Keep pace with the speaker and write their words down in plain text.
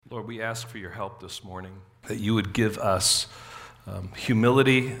Lord, we ask for your help this morning, that you would give us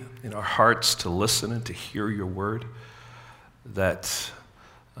humility in our hearts to listen and to hear your word, that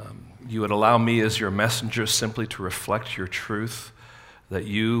you would allow me as your messenger simply to reflect your truth, that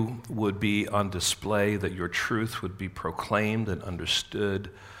you would be on display, that your truth would be proclaimed and understood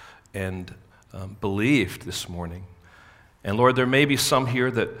and believed this morning. And Lord, there may be some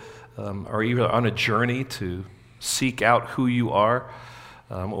here that are either on a journey to seek out who you are,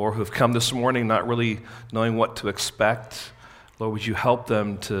 or who have come this morning not really knowing what to expect. Lord, would you help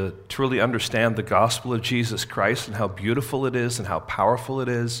them to truly understand the gospel of Jesus Christ and how beautiful it is and how powerful it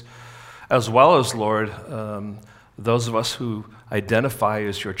is, as well as, Lord, those of us who identify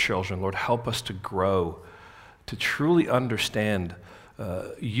as your children. Lord, help us to grow, to truly understand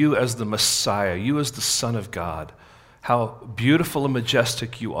you as the Messiah, you as the Son of God, how beautiful and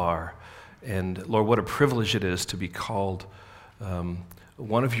majestic you are. And Lord, what a privilege it is to be called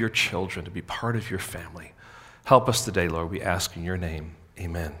one of your children, to be part of your family. Help us today, Lord, we ask in your name.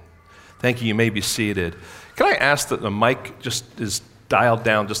 Amen. Thank you. You may be seated. Can I ask that the mic just is dialed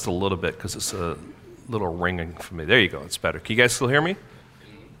down just a little bit because it's a little ringing for me. There you go. It's better. Can you guys still hear me?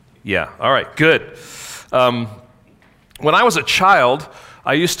 Yeah. All right. Good. When I was a child,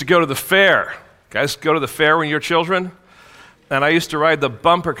 I used to go to the fair. Guys go to the fair when you're children? And I used to ride the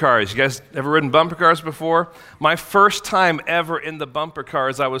bumper cars. You guys ever ridden bumper cars before? My first time ever in the bumper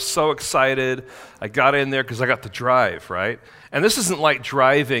cars, I was so excited. I got in there because I got to drive, right? And this isn't like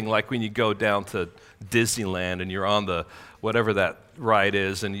driving like when you go down to Disneyland and you're on the whatever that ride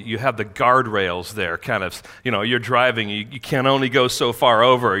is, and you have the guardrails there, kind of, you're driving, you can only go so far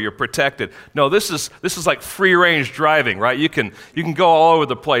over, you're protected. No, this is like free-range driving, right? You can go all over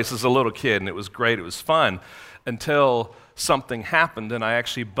the place as a little kid, and it was great, it was fun, until something happened and I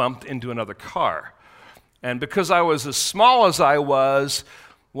actually bumped into another car. And because I was as small as I was,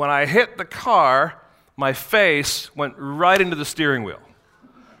 when I hit the car, my face went right into the steering wheel.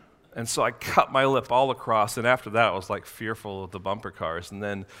 And so I cut my lip all across, and after that I was like fearful of the bumper cars. And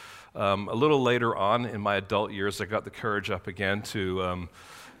then a little later on in my adult years, I got the courage up again to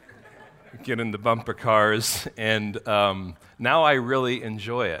get in the bumper cars, and now I really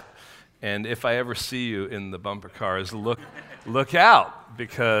enjoy it. And if I ever see you in the bumper cars, look out,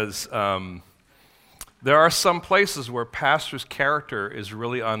 because there are some places where pastor's character is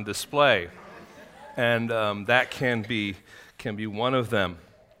really on display, and that can be one of them.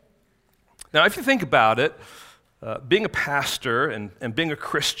 Now, if you think about it, being a pastor and being a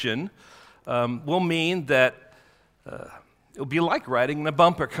Christian will mean that it'll be like riding in a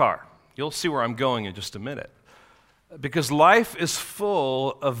bumper car. You'll see where I'm going in just a minute. Because life is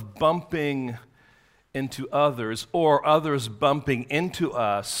full of bumping into others or others bumping into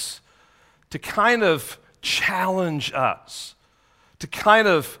us to kind of challenge us, to kind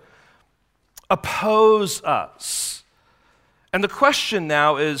of oppose us. And the question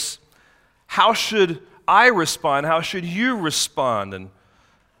now is, how should I respond? How should you respond? And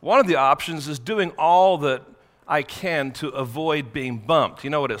one of the options is doing all that I can to avoid being bumped.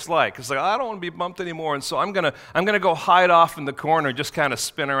 You know what it's like. It's like, I don't want to be bumped anymore, and so I'm gonna go hide off in the corner, just kind of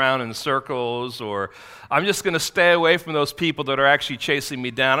spin around in circles, or I'm just gonna stay away from those people that are actually chasing me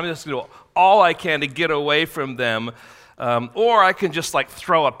down. I'm just gonna do all I can to get away from them. Or I can just like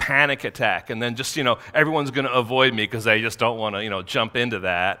throw a panic attack, and then just, everyone's gonna avoid me because they just don't want to, jump into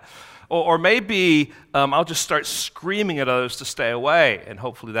that. Or maybe I'll just start screaming at others to stay away, and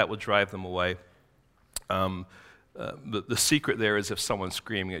hopefully that will drive them away. The secret there is if someone's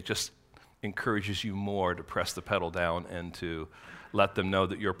screaming, it just encourages you more to press the pedal down and to let them know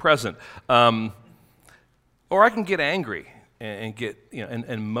that you're present. Or I can get angry and get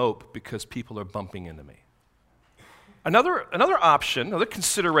and mope because people are bumping into me. Another option, another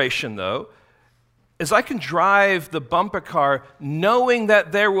consideration though, is I can drive the bumper car knowing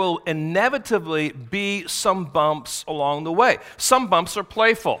that there will inevitably be some bumps along the way. Some bumps are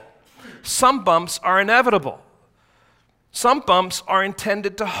playful. Some bumps are inevitable. Some bumps are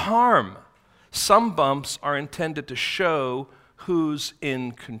intended to harm. Some bumps are intended to show who's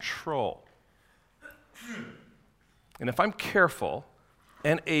in control. And if I'm careful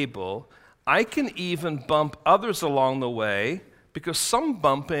and able, I can even bump others along the way, because some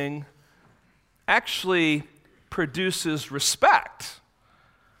bumping actually produces respect.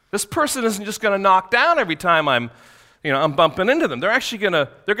 This person isn't just going to knock down every time I'm bumping into them. They're actually going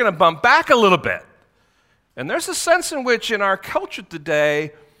to bump back a little bit. And there's a sense in which in our culture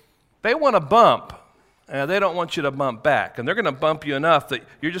today, they want to bump, and they don't want you to bump back. And they're going to bump you enough that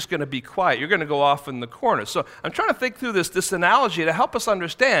you're just going to be quiet. You're going to go off in the corner. So I'm trying to think through this analogy to help us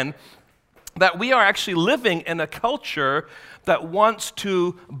understand that we are actually living in a culture that wants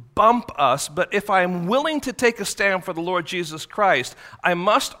to bump us, but if I'm willing to take a stand for the Lord Jesus Christ, I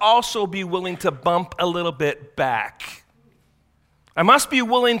must also be willing to bump a little bit back. I must be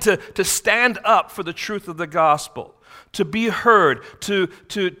willing to stand up for the truth of the gospel, to be heard, to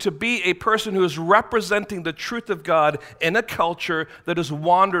be a person who is representing the truth of God in a culture that has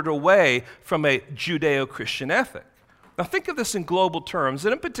wandered away from a Judeo-Christian ethic. Now think of this in global terms,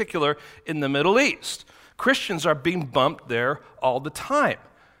 and in particular in the Middle East. Christians are being bumped there all the time.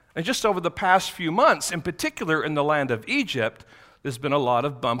 And just over the past few months, in particular in the land of Egypt, there's been a lot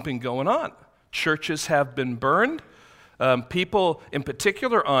of bumping going on. Churches have been burned. People in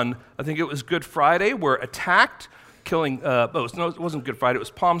particular on, I think it was Good Friday, were attacked, killing, it wasn't Good Friday, it was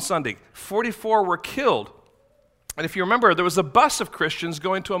Palm Sunday. 44 were killed. And if you remember, there was a bus of Christians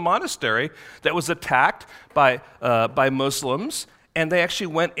going to a monastery that was attacked by Muslims. And they actually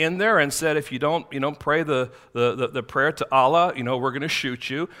went in there and said, if you don't, pray the prayer to Allah, we're going to shoot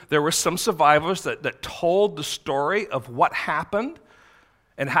you. There were some survivors that told the story of what happened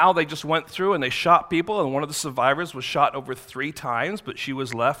and how they just went through and they shot people. And one of the survivors was shot over 3 times, but she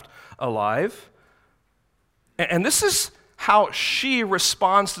was left alive. And this is how she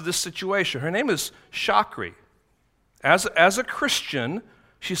responds to this situation. Her name is Shakri. As a Christian,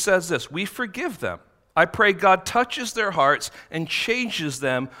 she says this: we forgive them. I pray God touches their hearts and changes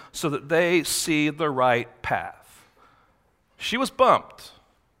them so that they see the right path. She was bumped,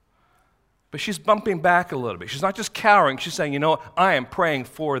 but she's bumping back a little bit. She's not just cowering. She's saying, I am praying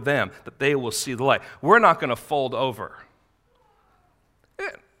for them, that they will see the light. We're not going to fold over.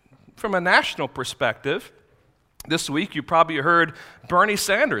 From a national perspective, this week you probably heard Bernie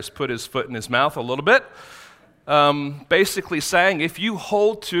Sanders put his foot in his mouth a little bit. Basically saying if you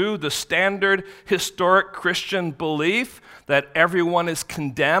hold to the standard historic Christian belief that everyone is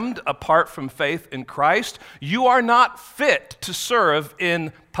condemned apart from faith in Christ, you are not fit to serve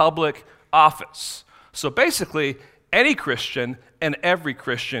in public office. So basically, any Christian and every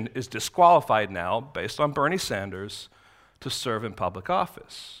Christian is disqualified now, based on Bernie Sanders, to serve in public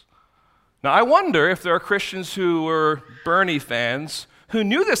office. Now, I wonder if there are Christians who were Bernie fans who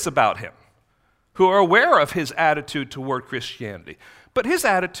knew this about him, who are aware of his attitude toward Christianity. But his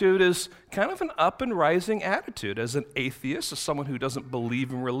attitude is kind of an up and rising attitude. As an atheist, as someone who doesn't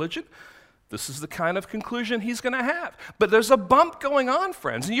believe in religion, this is the kind of conclusion he's going to have. But there's a bump going on,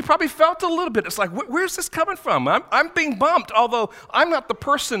 friends, and you probably felt a little bit. It's like, where's this coming from? I'm being bumped, although I'm not the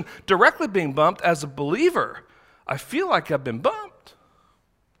person directly being bumped as a believer. I feel like I've been bumped.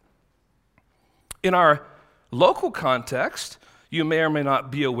 In our local context, you may or may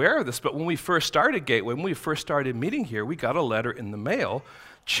not be aware of this, but when we first started Gateway, when we first started meeting here, we got a letter in the mail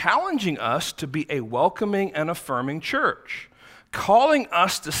challenging us to be a welcoming and affirming church, calling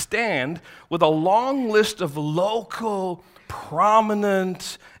us to stand with a long list of local,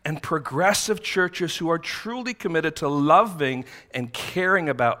 prominent, and progressive churches who are truly committed to loving and caring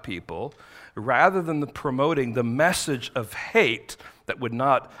about people rather than promoting the message of hate that would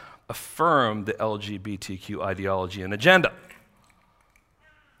not affirm the LGBTQ ideology and agenda.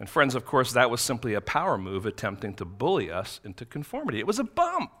 And friends, of course, that was simply a power move attempting to bully us into conformity. It was a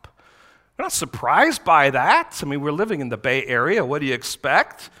bump. We're not surprised by that. I mean, we're living in the Bay Area. What do you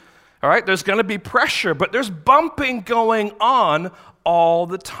expect? All right, there's going to be pressure, but there's bumping going on all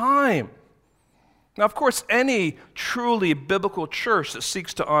the time. Now, of course, any truly biblical church that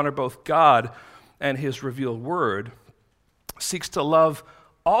seeks to honor both God and His revealed word seeks to love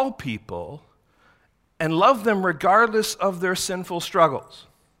all people and love them regardless of their sinful struggles.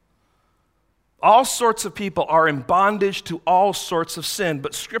 All sorts of people are in bondage to all sorts of sin,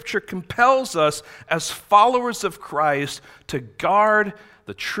 but Scripture compels us as followers of Christ to guard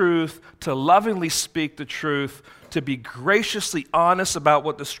the truth, to lovingly speak the truth, to be graciously honest about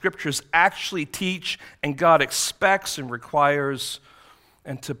what the Scriptures actually teach and God expects and requires,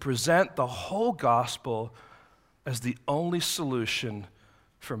 and to present the whole gospel as the only solution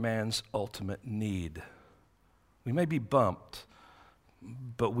for man's ultimate need. We may be bumped,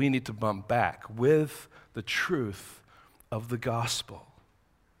 but we need to bump back with the truth of the gospel.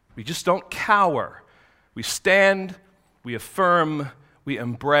 We just don't cower. We stand, we affirm, we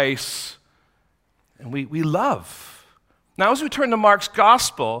embrace, and we love. Now, as we turn to Mark's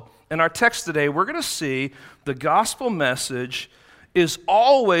gospel, in our text today, we're going to see the gospel message is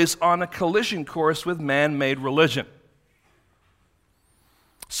always on a collision course with man-made religion.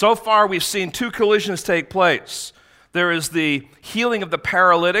 So far, we've seen 2 collisions take place. There is the healing of the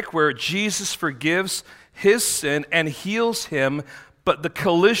paralytic, where Jesus forgives his sin and heals him But the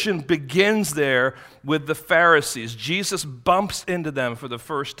collision begins there with the Pharisees. Jesus bumps into them for the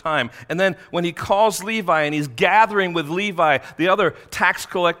first time. And then when he calls Levi and he's gathering with Levi, the other tax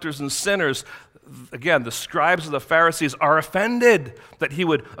collectors and sinners, again, the scribes of the Pharisees are offended that he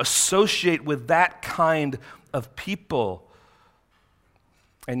would associate with that kind of people.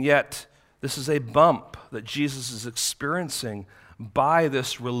 And yet, this is a bump that Jesus is experiencing by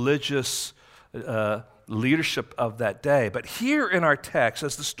this religious leadership of that day. But here in our text,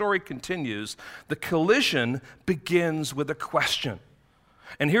 as the story continues, the collision begins with a question.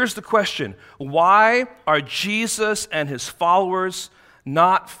 And here's the question: why are Jesus and his followers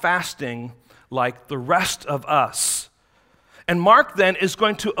not fasting like the rest of us? And Mark then is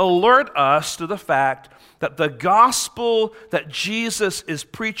going to alert us to the fact that the gospel that Jesus is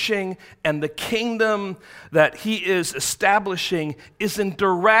preaching and the kingdom that he is establishing is in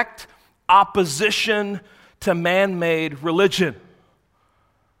direct opposition to man-made religion.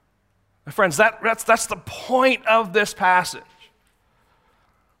 My friends, that's the point of this passage.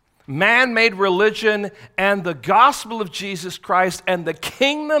 Man-made religion and the gospel of Jesus Christ and the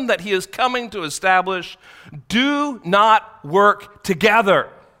kingdom that he is coming to establish do not work together.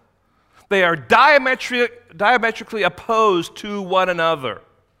 They are diametrically opposed to one another.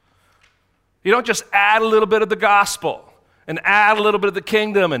 You don't just add a little bit of the gospel and add a little bit of the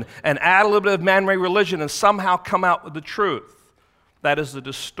kingdom and add a little bit of man-made religion and somehow come out with the truth. That is the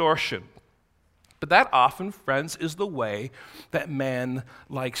distortion. But that often, friends, is the way that man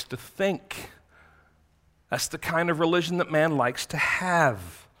likes to think. That's the kind of religion that man likes to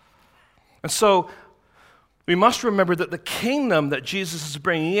have. And so we must remember that the kingdom that Jesus is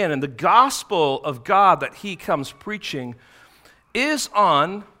bringing in and the gospel of God that he comes preaching is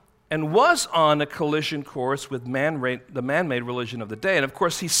on and was on a collision course with the man-made religion of the day. And of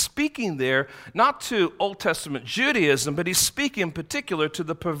course, he's speaking there not to Old Testament Judaism, but he's speaking in particular to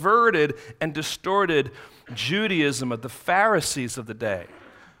the perverted and distorted Judaism of the Pharisees of the day,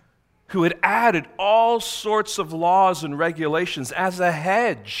 who had added all sorts of laws and regulations as a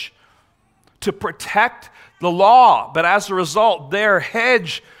hedge to protect the law. But as a result, their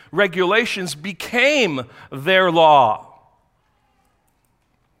hedge regulations became their law.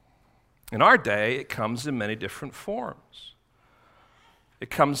 In our day, it comes in many different forms. It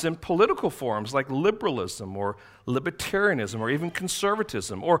comes in political forms like liberalism or libertarianism or even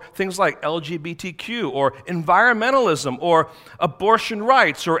conservatism, or things like LGBTQ or environmentalism or abortion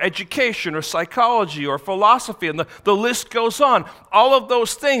rights or education or psychology or philosophy, and the list goes on. All of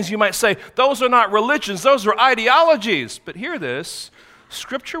those things, you might say, those are not religions, those are ideologies. But hear this,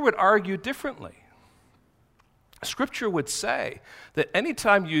 Scripture would argue differently. Scripture would say that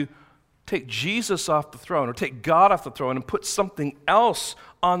anytime you take Jesus off the throne or take God off the throne and put something else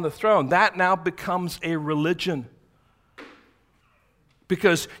on the throne, that now becomes a religion.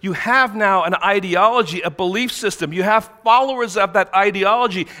 Because you have now an ideology, a belief system. You have followers of that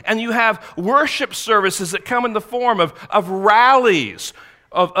ideology, and you have worship services that come in the form of rallies,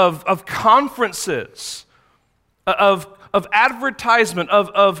 of conferences, of advertisement,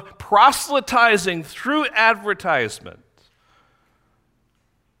 of proselytizing through advertisement.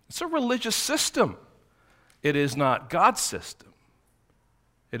 It's a religious system. It is not God's system.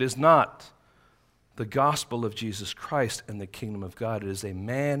 It is not the gospel of Jesus Christ and the kingdom of God. It is a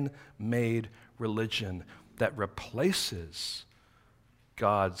man-made religion that replaces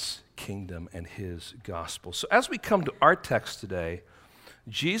God's kingdom and his gospel. So as we come to our text today,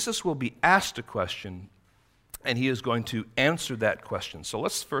 Jesus will be asked a question, and he is going to answer that question. So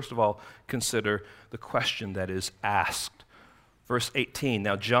let's first of all consider the question that is asked. Verse 18,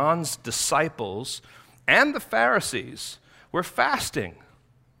 now John's disciples and the Pharisees were fasting.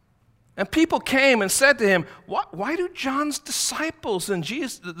 And people came and said to him, why do John's disciples and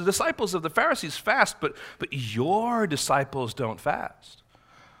the disciples of the Pharisees fast, but your disciples don't fast?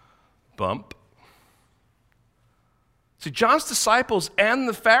 Bump. See, John's disciples and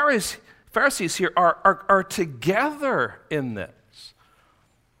the Pharisees here are together in this.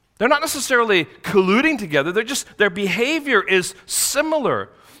 They're not necessarily colluding together. Their behavior is similar.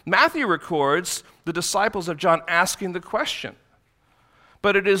 Matthew records the disciples of John asking the question.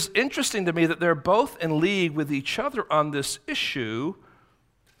 But it is interesting to me that they're both in league with each other on this issue.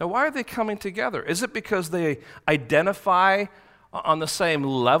 Now, why are they coming together? Is it because they identify on the same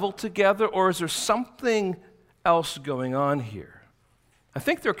level together, or is there something else going on here? I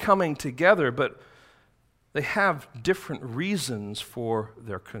think they're coming together, but they have different reasons for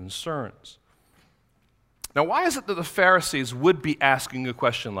their concerns. Now, why is it that the Pharisees would be asking a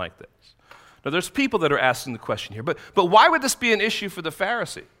question like this? Now, there's people that are asking the question here, but why would this be an issue for the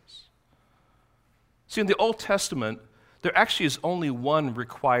Pharisees? See, in the Old Testament, there actually is only one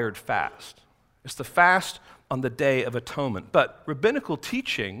required fast. It's the fast on the Day of Atonement. But rabbinical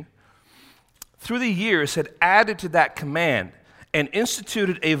teaching through the years had added to that command and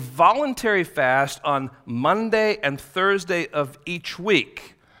instituted a voluntary fast on Monday and Thursday of each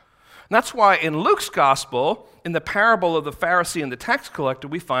week. And that's why in Luke's gospel, in the parable of the Pharisee and the tax collector,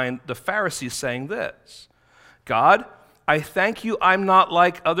 we find the Pharisee saying this: God, I thank you I'm not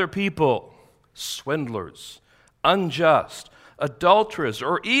like other people, swindlers, unjust, adulterers,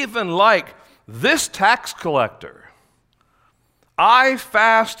 or even like this tax collector. I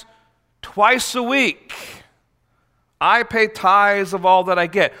fast twice a week. I pay tithes of all that I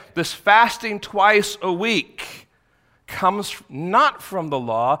get. This fasting twice a week comes not from the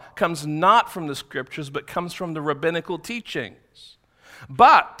law, comes not from the scriptures, but comes from the rabbinical teachings.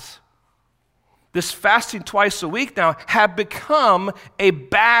 But this fasting twice a week now had become a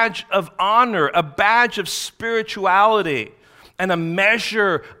badge of honor, a badge of spirituality, and a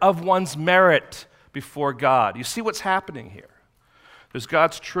measure of one's merit before God. You see what's happening here? There's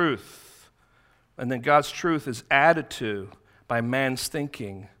God's truth, and then God's truth is added to by man's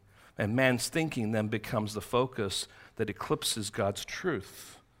thinking, and man's thinking then becomes the focus that eclipses God's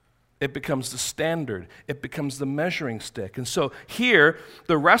truth. It becomes the standard. It becomes the measuring stick. And so here,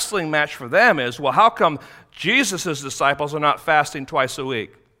 the wrestling match for them is, well, how come Jesus' disciples are not fasting twice a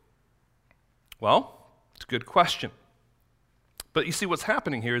week? Well, it's a good question. But you see, what's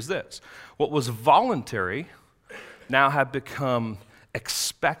happening here is this. What was voluntary now had become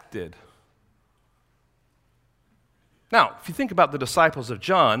expected. Now, if you think about the disciples of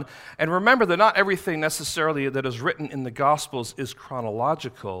John, and remember that not everything necessarily that is written in the Gospels is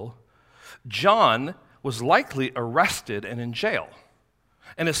chronological, John was likely arrested and in jail.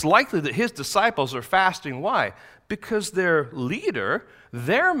 And it's likely that his disciples are fasting. Why? Because their leader,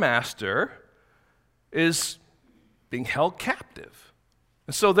 their master, is being held captive.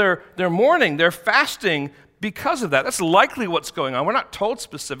 And so they're mourning, they're fasting because of that. That's likely what's going on. We're not told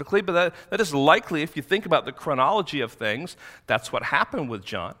specifically, but that is likely, if you think about the chronology of things, that's what happened with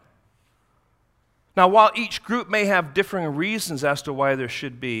John. Now, while each group may have differing reasons as to why there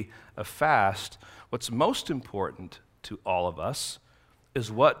should be a fast, what's most important to all of us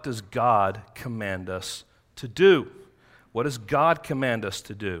is, what does God command us to do? What does God command us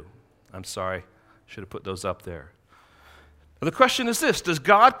to do? I'm sorry, should have put those up there. Now, the question is this: does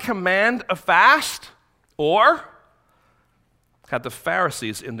God command a fast? Or had the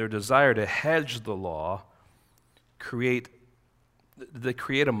Pharisees, in their desire to hedge the law, create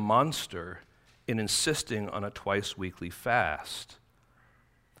a monster in insisting on a twice-weekly fast?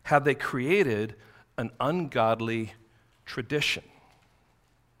 Have they created an ungodly tradition?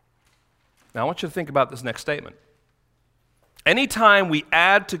 Now, I want you to think about this next statement. Anytime we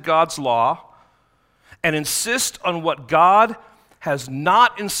add to God's law and insist on what God has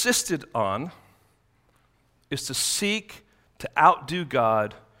not insisted on, is to seek to outdo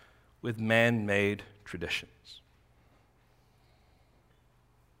God with man-made traditions.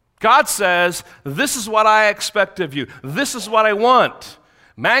 God says, this is what I expect of you. This is what I want.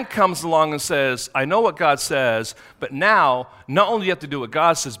 Man comes along and says, I know what God says, but now, not only do you have to do what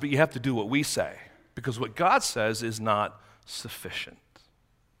God says, but you have to do what we say. Because what God says is not sufficient.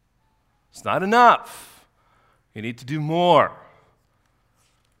 It's not enough. You need to do more.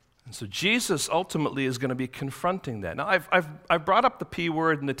 And so Jesus ultimately is going to be confronting that. Now, I've brought up the P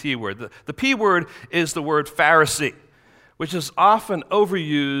word and the T word. The P word is the word Pharisee, which is often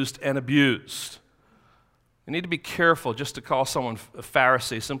overused and abused. You need to be careful just to call someone a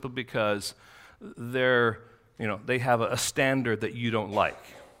Pharisee simply because they have a standard that you don't like.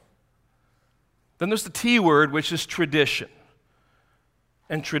 Then there's the T word, which is tradition.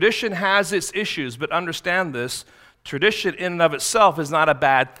 And tradition has its issues, but understand this: tradition in and of itself is not a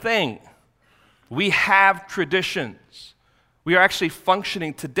bad thing. We have traditions. We are actually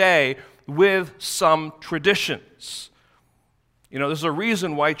functioning today with some traditions. There's a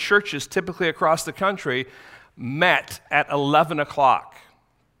reason why churches typically across the country met at 11 o'clock.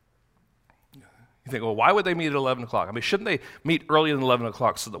 You think, well, why would they meet at 11 o'clock? I mean, shouldn't they meet earlier than 11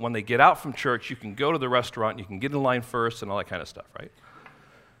 o'clock so that when they get out from church, you can go to the restaurant, you can get in line first and all that kind of stuff, right?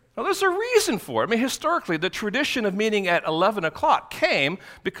 Now, there's a reason for it. I mean, historically, the tradition of meeting at 11 o'clock came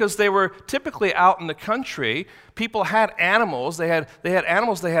because they were typically out in the country. People had animals. They had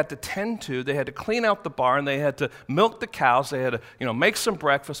animals they had to tend to. They had to clean out the barn. They had to milk the cows. They had to, make some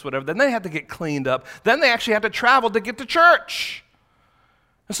breakfast, whatever. Then they had to get cleaned up. Then they actually had to travel to get to church.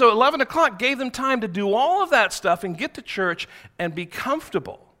 And so 11 o'clock gave them time to do all of that stuff and get to church and be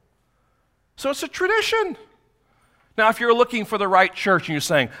comfortable. So it's a tradition. Now, if you're looking for the right church and you're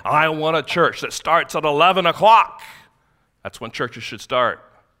saying, I want a church that starts at 11 o'clock, That's when churches should start.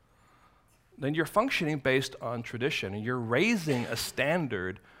 Then you're functioning based on tradition, and you're raising a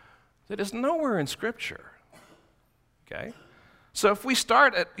standard that is nowhere in Scripture. Okay? So if we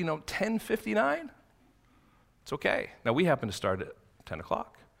start at 10:59, it's okay. Now we happen to start at 10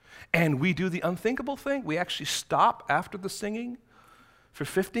 o'clock. And we do the unthinkable thing. We actually stop after the singing for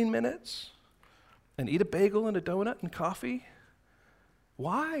 15 minutes and eat a bagel and a donut and coffee.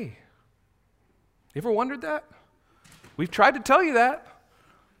 Why? You ever wondered that? We've tried to tell you that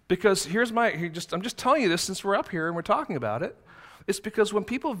because I'm just telling you this since we're up here and we're talking about it. It's because when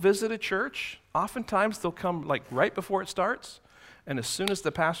people visit a church, oftentimes they'll come like right before it starts, and as soon as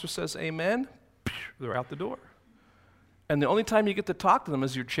the pastor says amen, they're out the door. And the only time you get to talk to them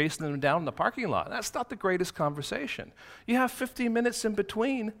is you're chasing them down in the parking lot. That's not the greatest conversation. You have 15 minutes in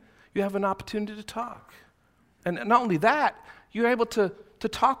between, you have an opportunity to talk. And not only that, you're able to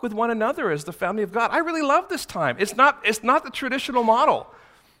talk with one another as the family of God. I really love this time. It's not the traditional model.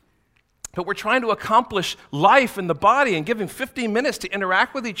 But we're trying to accomplish life in the body, and giving 15 minutes to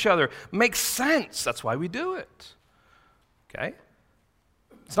interact with each other makes sense. That's why we do it. Okay?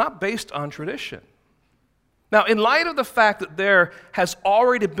 It's not based on tradition. Now, in light of the fact that there has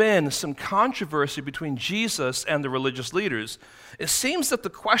already been some controversy between Jesus and the religious leaders, it seems that the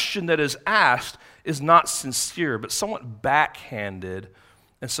question that is asked is not sincere, but somewhat backhanded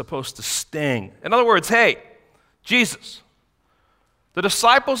and supposed to sting. In other words, hey, Jesus, the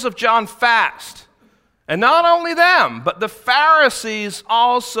disciples of John fast, and not only them, but the Pharisees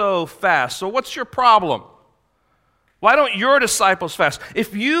also fast. So what's your problem? Why don't your disciples fast?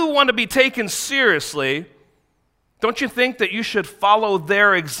 If you want to be taken seriously, don't you think that you should follow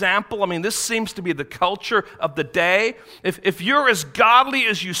their example? I mean, this seems to be the culture of the day. If you're as godly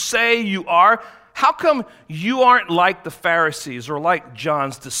as you say you are, how come you aren't like the Pharisees or like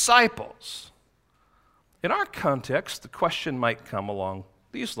John's disciples? In our context, the question might come along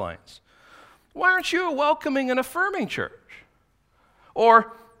these lines. Why aren't you a welcoming and affirming church?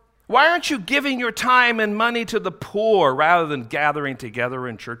 Or why aren't you giving your time and money to the poor rather than gathering together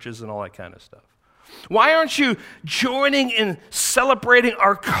in churches and all that kind of stuff? Why aren't you joining in celebrating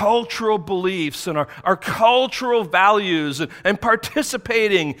our cultural beliefs and our cultural values and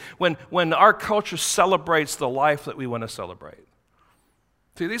participating when our culture celebrates the life that we want to celebrate?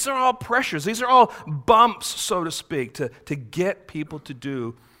 See, these are all pressures. These are all bumps, so to speak, to get people to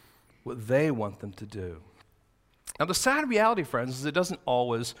do what they want them to do. Now, the sad reality, friends, is it doesn't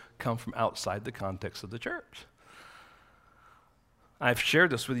always come from outside the context of the church. I've shared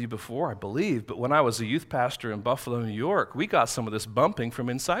this with you before, I believe, but when I was a youth pastor in Buffalo, New York, we got some of this bumping from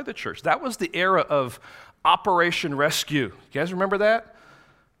inside the church. That was the era of Operation Rescue. You guys remember that?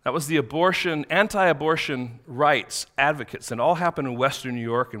 That was the anti-abortion rights advocates, and it all happened in Western New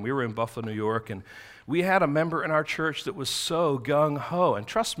York, and we were in Buffalo, New York, and we had a member in our church that was so gung-ho, and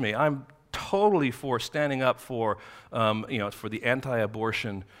trust me, I'm totally for standing up for the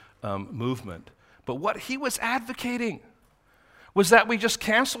anti-abortion movement. But what he was advocating was that we just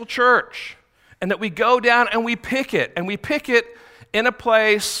cancel church and that we go down and we picket in a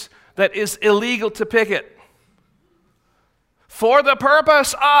place that is illegal to picket for the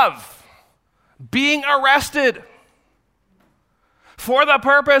purpose of being arrested, for the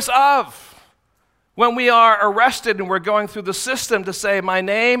purpose of when we are arrested and we're going through the system to say, my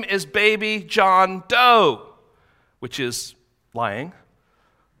name is baby John Doe, which is lying,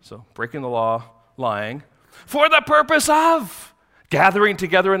 so breaking the law, lying, for the purpose of gathering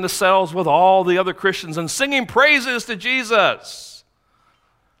together in the cells with all the other Christians and singing praises to Jesus.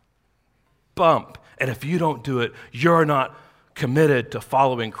 Bump. And if you don't do it, you're not committed to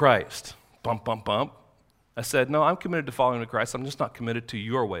following Christ. Bump, bump, bump. I said, no, I'm committed to following Christ. I'm just not committed to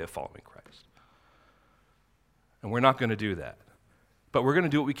your way of following Christ. And we're not going to do that. But we're going to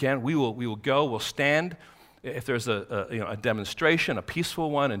do what we can. We will go, we'll stand. If there's a demonstration, a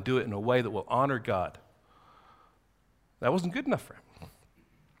peaceful one, and do it in a way that will honor God. That wasn't good enough for him.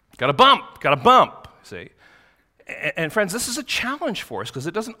 Got to bump, see. And friends, this is a challenge for us because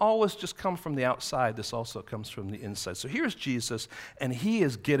it doesn't always just come from the outside. This also comes from the inside. So here's Jesus, and he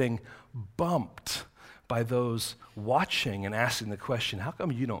is getting bumped by those watching and asking the question, how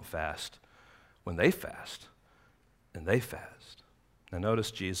come you don't fast when they fast and they fast? Now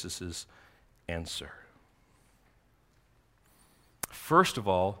notice Jesus' answer. First of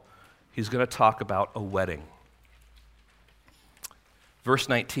all, he's going to talk about a wedding. Verse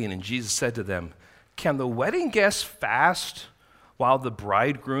 19, and Jesus said to them, can the wedding guests fast while the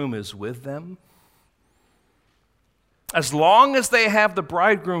bridegroom is with them? As long as they have the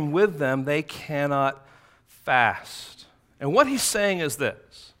bridegroom with them, they cannot fast. And what he's saying is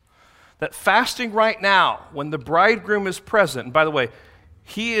this, that fasting right now, when the bridegroom is present, and by the way,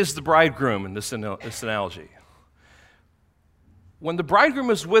 he is the bridegroom in this analogy. When the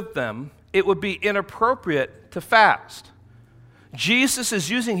bridegroom is with them, it would be inappropriate to fast. Jesus is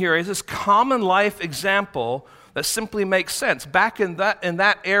using here as this common life example that simply makes sense. Back in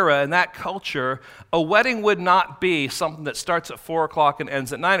that era, in that culture, a wedding would not be something that starts at 4 o'clock and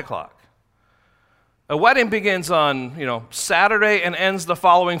ends at 9 o'clock. A wedding begins on, Saturday and ends the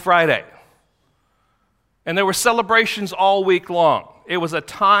following Friday. And there were celebrations all week long. It was a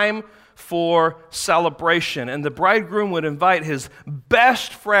time for celebration. And the bridegroom would invite his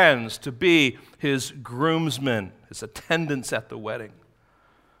best friends to be his groomsmen, his attendants at the wedding.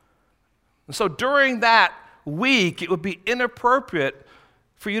 And so during that week, it would be inappropriate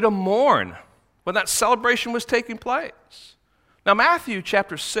for you to mourn when that celebration was taking place. Now, Matthew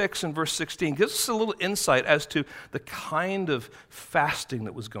chapter 6 and verse 16 gives us a little insight as to the kind of fasting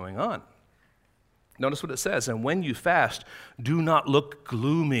that was going on. Notice what it says, "And when you fast, do not look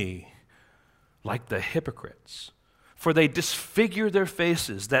gloomy like the hypocrites, for they disfigure their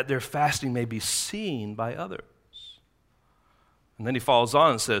faces, that their fasting may be seen by others." And then he follows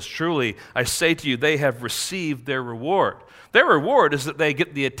on and says, "Truly, I say to you, they have received their reward." Their reward is that they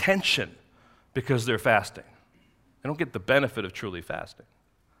get the attention because they're fasting. They don't get the benefit of truly fasting.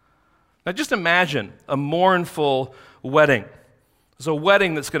 Now just imagine a mournful wedding. There's a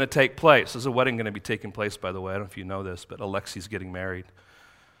wedding that's going to take place. There's a wedding going to be taking place, by the way. I don't know if you know this, but Alexi's getting married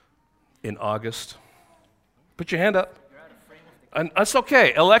in August. Put your hand up. And that's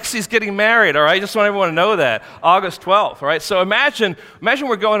okay. Alexi's getting married, all right? I just want everyone to know that. August 12th, all right? So imagine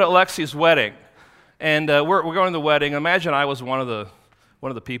we're going to Alexi's wedding, and we're going to the wedding. Imagine I was one of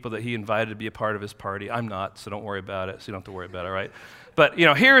the people that he invited to be a part of his party. I'm not, so don't worry about it. So you don't have to worry about it, all right? But,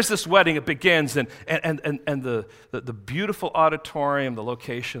 here is this wedding. It begins, and the beautiful auditorium, the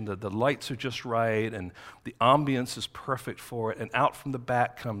location, the lights are just right, and the ambience is perfect for it. And out from the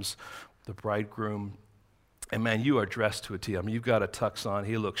back comes the bridegroom. And, man, you are dressed to a T. I mean, you've got a tux on.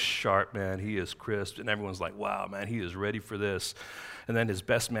 He looks sharp, man. He is crisp. And everyone's like, wow, man, he is ready for this. And then his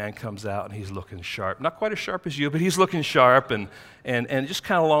best man comes out, and he's looking sharp. Not quite as sharp as you, but he's looking sharp. And just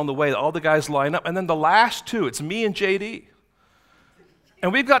kind of along the way, all the guys line up. And then the last two, it's me and JD.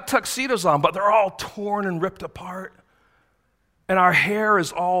 And we've got tuxedos on, but they're all torn and ripped apart. And our hair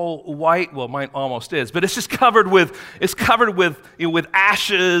is all white. Well, mine almost is, but it's just covered with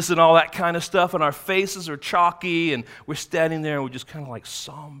ashes and all that kind of stuff. And our faces are chalky, and we're standing there, and we're just kind of like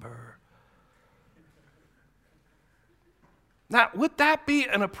somber. Now, would that be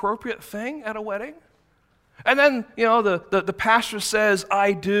an appropriate thing at a wedding? And then, the pastor says,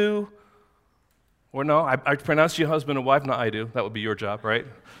 "I do." Or no, I pronounce you husband and wife, not I do. That would be your job, right?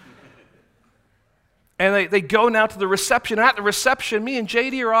 And they go now to the reception. At the reception, me and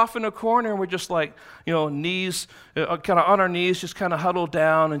JD are off in a corner, and we're just like, knees, kind of on our knees, just kind of huddled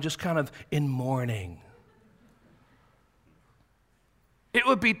down and just kind of in mourning. It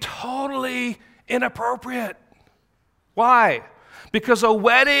would be totally inappropriate. Why? Because a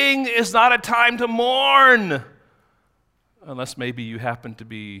wedding is not a time to mourn. Unless maybe you happen to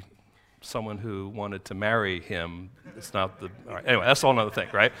be someone who wanted to marry him. It's not all right, anyway, that's a whole other thing,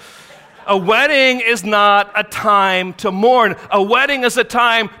 right? A wedding is not a time to mourn. A wedding is a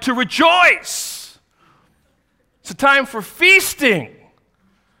time to rejoice. It's a time for feasting.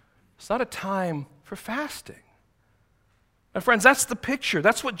 It's not a time for fasting. Now, friends, that's the picture.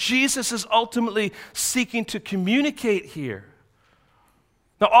 That's what Jesus is ultimately seeking to communicate here.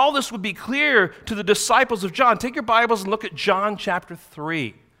 Now, all this would be clear to the disciples of John. Take your Bibles and look at John chapter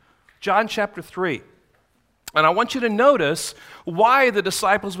 3. John chapter 3. And I want you to notice why the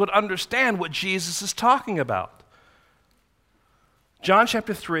disciples would understand what Jesus is talking about. John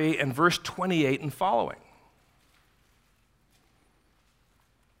chapter 3 and verse 28 and following.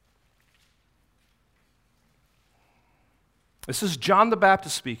 This is John the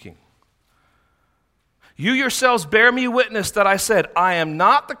Baptist speaking. "You yourselves bear me witness that I said, I am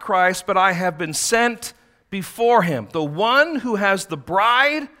not the Christ, but I have been sent before him. The one who has the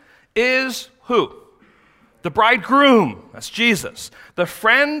bride is" who? "The bridegroom." That's Jesus. "The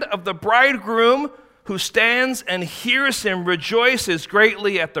friend of the bridegroom who stands and hears him rejoices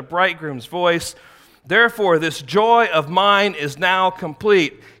greatly at the bridegroom's voice. Therefore, this joy of mine is now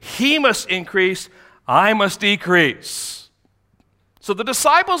complete. He must increase, I must decrease." So the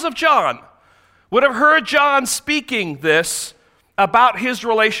disciples of John would have heard John speaking this about his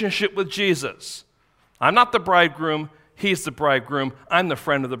relationship with Jesus. I'm not the bridegroom, he's the bridegroom. I'm the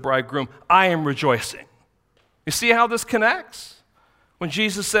friend of the bridegroom. I am rejoicing. You see how this connects? When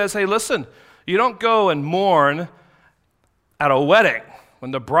Jesus says, hey, listen, you don't go and mourn at a wedding.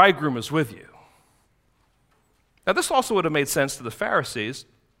 when the bridegroom is with you. Now, this also would have made sense to the Pharisees,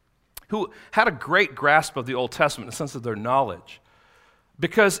 who had a great grasp of the Old Testament in the sense of their knowledge.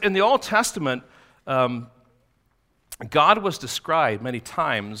 Because in the Old Testament, God was described many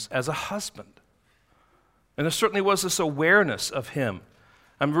times as a husband. And there certainly was this awareness of him.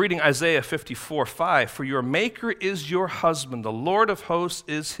 I'm reading Isaiah 54:5. For your maker is your husband, the Lord of hosts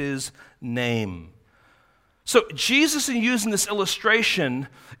is his name. So Jesus, in using this illustration,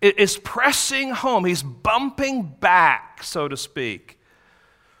 is pressing home. He's bumping back, so to speak,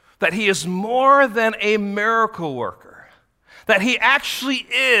 that he is more than a miracle worker, that he actually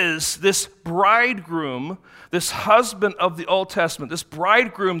is this bridegroom, this husband of the Old Testament, this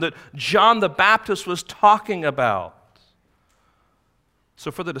bridegroom that John the Baptist was talking about. So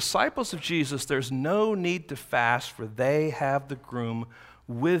for the disciples of Jesus, there's no need to fast, for they have the groom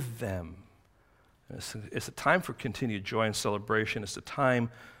with them. It's a time for continued joy and celebration. It's a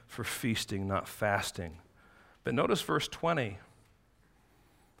time for feasting, not fasting. But notice verse 20.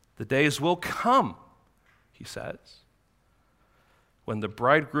 The days will come, he says, when the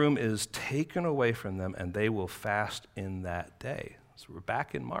bridegroom is taken away from them, and they will fast in that day. So we're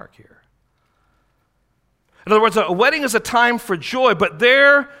back in Mark here. In other words, a wedding is a time for joy, but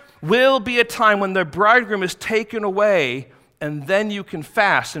there will be a time when the bridegroom is taken away, and then you can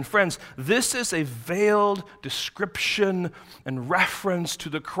fast. And friends, this is a veiled description and reference to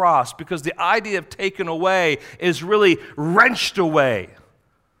the cross, because the idea of taken away is really wrenched away.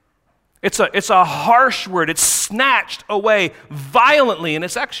 It's a harsh word. It's snatched away violently, and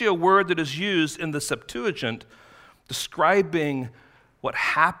it's actually a word that is used in the Septuagint describing what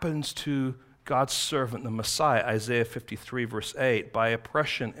happens to God's servant, the Messiah. Isaiah 53, verse 8, by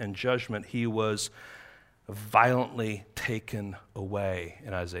oppression and judgment he was violently taken away,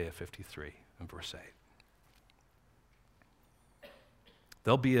 in Isaiah 53 and verse 8.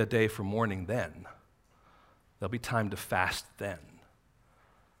 There'll be a day for mourning then. There'll be time to fast then.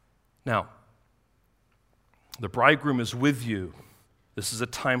 Now, the bridegroom is with you. This is a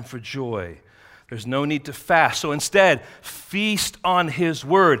time for joy. There's no need to fast. So instead, feast on his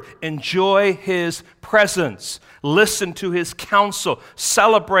word. Enjoy his presence. Listen to his counsel.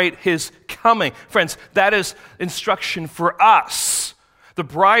 Celebrate his coming. Friends, that is instruction for us. The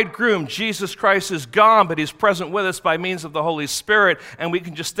bridegroom, Jesus Christ, is gone, but he's present with us by means of the Holy Spirit. And we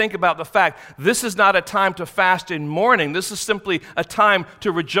can just think about the fact this is not a time to fast in mourning. This is simply a time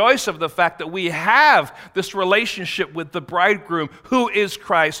to rejoice of the fact that we have this relationship with the bridegroom, who is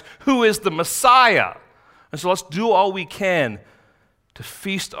Christ, who is the Messiah. And so let's do all we can to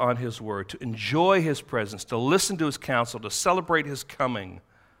feast on his word, to enjoy his presence, to listen to his counsel, to celebrate his coming.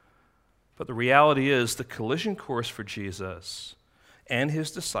 But the reality is the collision course for Jesus and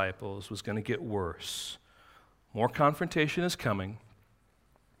his disciples was going to get worse. More confrontation is coming,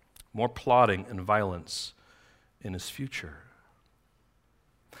 more plotting and violence in his future.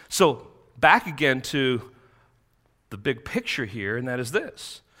 So, back again to the big picture here, and that is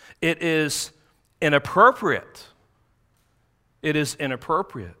this. It is inappropriate. It is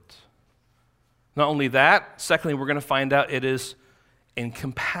inappropriate. Not only that, secondly, we're going to find out it is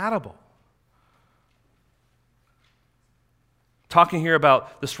incompatible. Talking here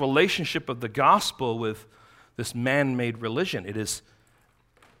about this relationship of the gospel with this man-made religion. It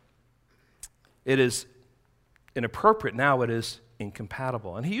is inappropriate. Now it is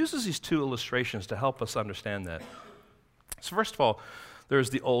incompatible. And he uses these two illustrations to help us understand that. So first of all,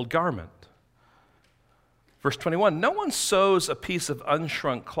 there's the old garment. Verse 21, no one sews a piece of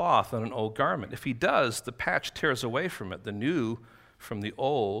unshrunk cloth on an old garment. If he does, the patch tears away from it, the new from the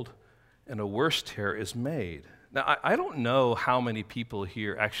old, and a worse tear is made. Now, I don't know how many people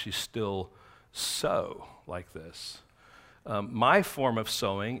here actually still sew like this. My form of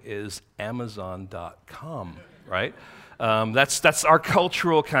sewing is Amazon.com, right? That's our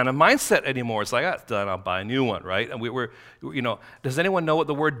cultural kind of mindset anymore. It's like, that's done, I'll buy a new one, right? And we're does anyone know what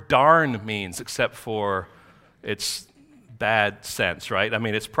the word darn means except for its bad sense, right? I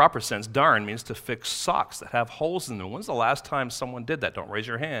mean, its proper sense, darn means to fix socks that have holes in them. When's the last time someone did that? Don't raise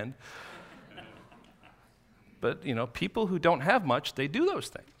your hand. But, people who don't have much, they do those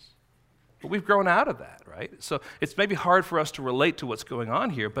things. But we've grown out of that, right? So it's maybe hard for us to relate to what's going on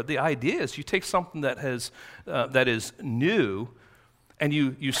here, but the idea is you take something that is new, and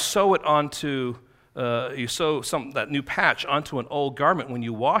you sew it onto, that new patch onto an old garment. When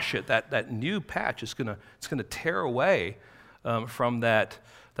you wash it, that new patch is gonna tear away from that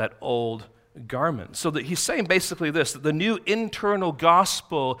old garment. So that he's saying basically this, that the new internal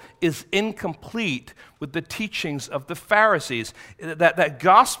gospel is incomplete with the teachings of the Pharisees. That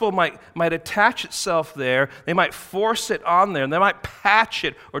gospel might attach itself there, they might force it on there, and they might patch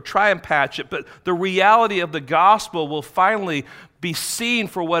it or try and patch it, but the reality of the gospel will finally be seen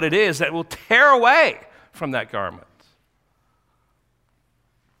for what it is, that will tear away from that garment.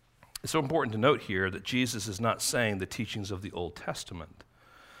 It's so important to note here that Jesus is not saying the teachings of the Old Testament.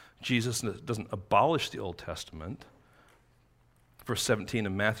 Jesus doesn't abolish the Old Testament. Verse 17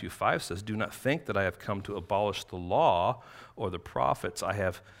 of Matthew 5 says, "Do not think that I have come to abolish the law or the prophets. I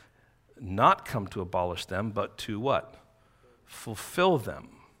have not come to abolish them, but to" what? Fulfill them.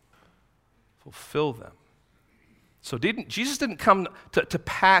 Fulfill them. So Jesus didn't come to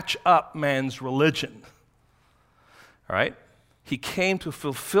patch up man's religion. All right? He came to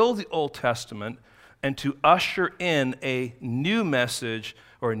fulfill the Old Testament and to usher in a new message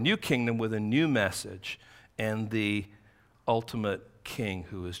or a new kingdom with a new message and the ultimate king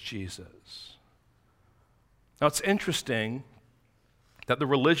who is Jesus. Now it's interesting that the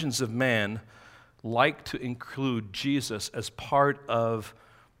religions of man like to include Jesus as part of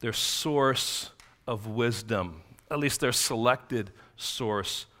their source of wisdom, at least their selected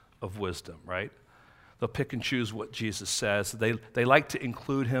source of wisdom, right? They'll pick and choose what Jesus says. They like to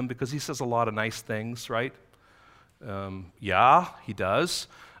include him because he says a lot of nice things, right? Yeah, he does.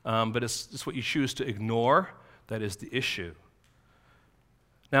 But it's what you choose to ignore that is the issue.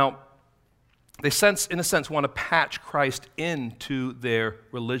 Now, they in a sense, want to patch Christ into their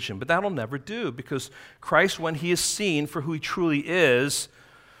religion, but that'll never do because Christ, when he is seen for who he truly is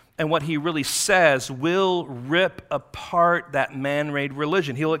and what he really says, will rip apart that man-made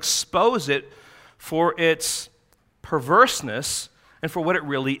religion. He'll expose it for its perverseness and for what it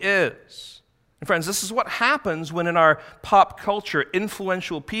really is. And friends, this is what happens when in our pop culture,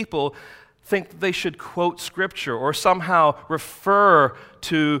 influential people think that they should quote Scripture or somehow refer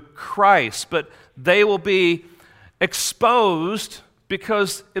to Christ, but they will be exposed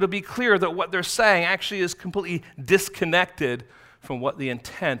because it'll be clear that what they're saying actually is completely disconnected from what the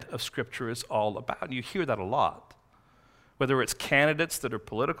intent of Scripture is all about. And you hear that a lot. Whether it's candidates that are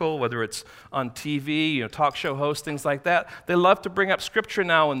political, whether it's on TV, talk show hosts, things like that, they love to bring up Scripture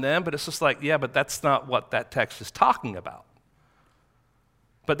now and then, but it's just like, yeah, but that's not what that text is talking about.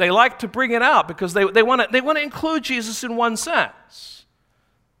 But they like to bring it out because they want to include Jesus in one sense.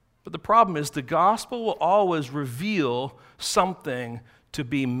 But the problem is the gospel will always reveal something to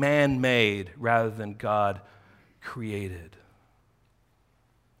be man-made rather than God-created.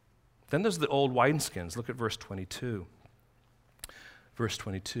 Then there's the old wineskins. Look at verse 22. Verse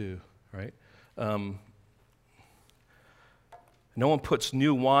 22, right? No one puts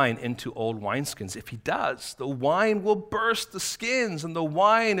new wine into old wineskins. If he does, the wine will burst the skins, and the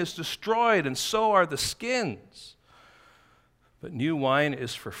wine is destroyed, and so are the skins. But new wine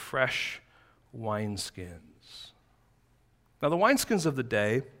is for fresh wineskins. Now, the wineskins of the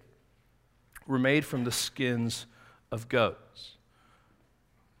day were made from the skins of goats.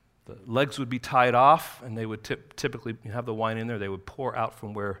 The legs would be tied off, and they would typically have the wine in there. They would pour out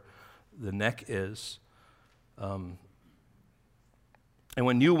from where the neck is. And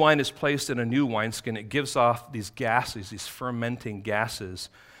when new wine is placed in a new wineskin, it gives off these gases, these fermenting gases,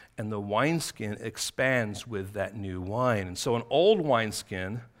 and the wineskin expands with that new wine. And so an old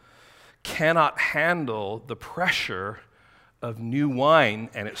wineskin cannot handle the pressure of new wine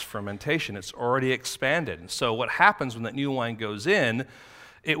and its fermentation. It's already expanded. And so what happens when that new wine goes in,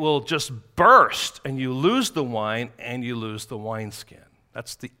 it will just burst, and you lose the wine, and you lose the wineskin.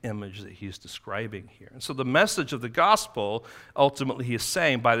 That's the image that he's describing here. And so the message of the gospel, ultimately he is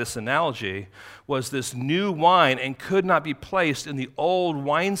saying by this analogy, was this new wine and could not be placed in the old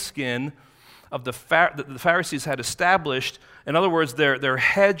wineskin of that the Pharisees had established. In other words, their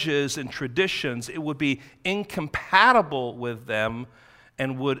hedges and traditions, it would be incompatible with them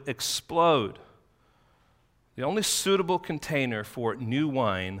and would explode. The only suitable container for new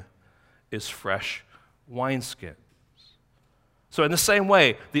wine is fresh wineskins. So in the same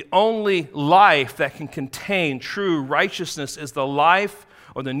way, the only life that can contain true righteousness is the life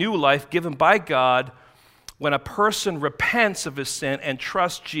or the new life given by God when a person repents of his sin and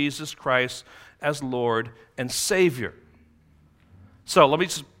trusts Jesus Christ as Lord and Savior. So let me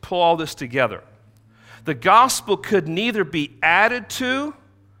just pull all this together. The gospel could neither be added to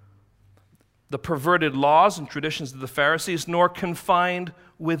the perverted laws and traditions of the Pharisees, nor confined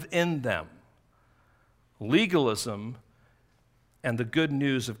within them. Legalism and the good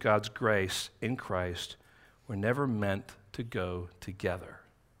news of God's grace in Christ were never meant to go together.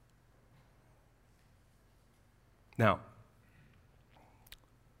 Now,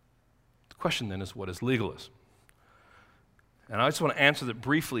 the The question then is, what is legalism? And I just want to answer that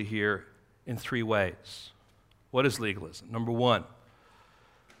briefly here in 3 ways. What is legalism? Number 1,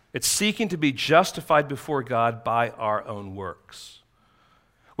 it's seeking to be justified before God by our own works,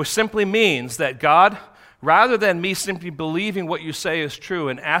 which simply means that God, rather than me simply believing what you say is true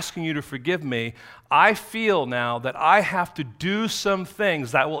and asking you to forgive me, I feel now that I have to do some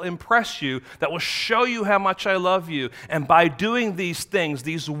things that will impress you, that will show you how much I love you. And by doing these things,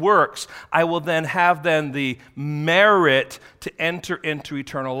 these works, I will then have the merit to enter into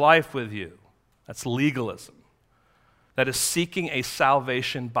eternal life with you. That's legalism. That is seeking a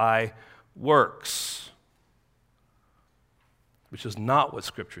salvation by works, which is not what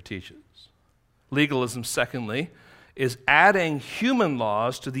Scripture teaches. Legalism, secondly, is adding human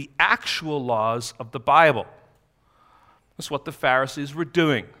laws to the actual laws of the Bible. That's what the Pharisees were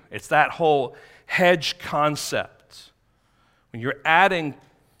doing. It's that whole hedge concept. When you're adding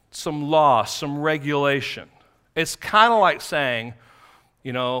some law, some regulation, it's kind of like saying,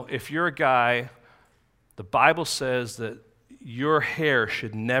 if you're a guy, the Bible says that your hair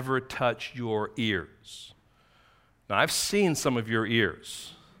should never touch your ears. Now, I've seen some of your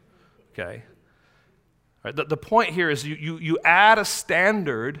ears, okay? Right, the point here is you add a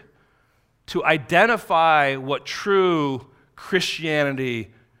standard to identify what true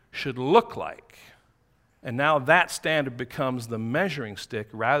Christianity should look like. And now that standard becomes the measuring stick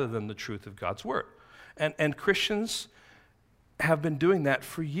rather than the truth of God's Word. And Christians have been doing that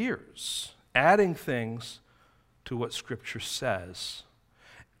for years, adding things to what Scripture says.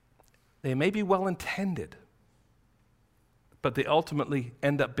 They may be well-intended, but they ultimately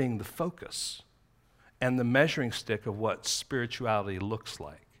end up being the focus and the measuring stick of what spirituality looks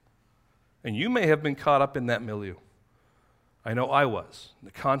like. And you may have been caught up in that milieu. I know I was. In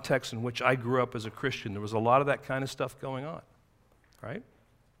the context in which I grew up as a Christian, there was a lot of that kind of stuff going on, right?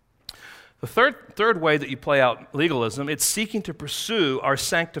 The third way that you play out legalism, it's seeking to pursue our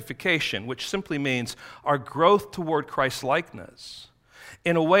sanctification, which simply means our growth toward Christ-likeness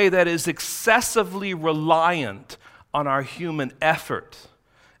in a way that is excessively reliant on our human effort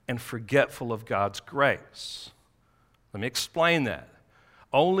and forgetful of God's grace. Let me explain that.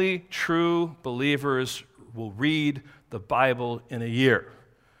 Only true believers will read the Bible in a year.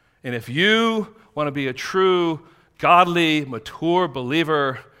 And if you want to be a true, godly, mature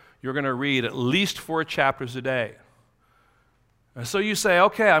believer, you're going to read at least 4 chapters a day. And so you say,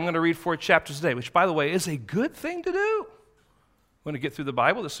 okay, I'm going to read 4 chapters a day, which, by the way, is a good thing to do. When you get through the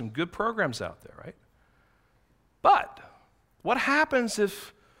Bible, there's some good programs out there, right? But what happens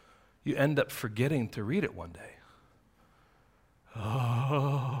if you end up forgetting to read it one day?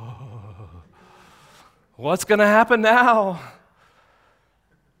 Oh, what's going to happen now?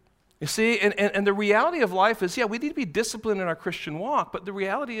 You see, and the reality of life is, we need to be disciplined in our Christian walk, but the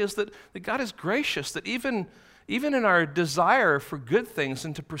reality is that God is gracious, that even in our desire for good things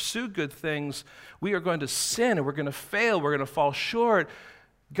and to pursue good things, we are going to sin and we're going to fail, we're going to fall short.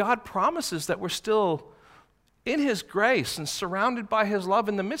 God promises that we're still in His grace and surrounded by His love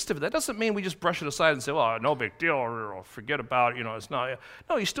in the midst of it. That doesn't mean we just brush it aside and say, well, no big deal, or forget about it, it's not.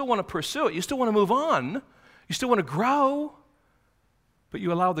 No, you still want to pursue it. You still want to move on. You still want to grow. But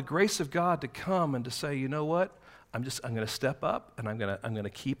you allow the grace of God to come and to say, you know what? I'm going to step up and I'm going to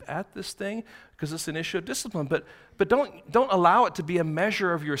keep at this thing because it's an issue of discipline. But don't allow it to be a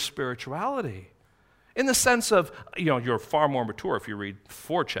measure of your spirituality. In the sense of, you're far more mature if you read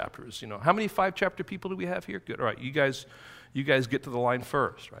 4 chapters. How many 5-chapter people do we have here? Good. All right, you guys get to the line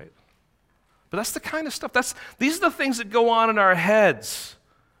first, right? But that's the kind of stuff. These are the things that go on in our heads.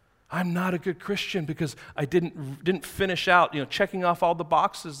 I'm not a good Christian because I didn't finish out, checking off all the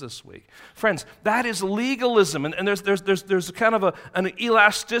boxes this week. Friends, that is legalism, and there's kind of an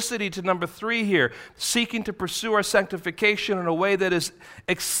elasticity to number 3 here, seeking to pursue our sanctification in a way that is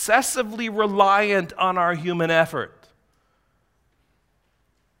excessively reliant on our human effort.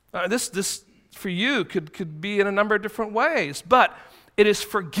 This for you could be in a number of different ways, but it is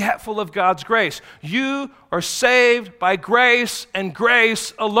forgetful of God's grace. You are saved by grace and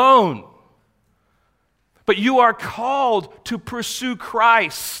grace alone. But you are called to pursue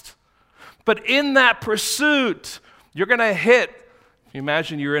Christ. But in that pursuit, you're going to hit,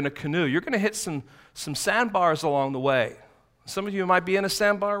 imagine you're in a canoe, you're going to hit some sandbars along the way. Some of you might be in a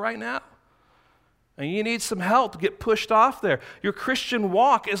sandbar right now. And you need some help to get pushed off there. Your Christian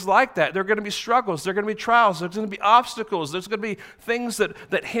walk is like that. There are going to be struggles. There are going to be trials. There's going to be obstacles. There's going to be things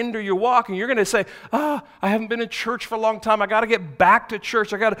that hinder your walk. And you're going to say, I haven't been in church for a long time. I got to get back to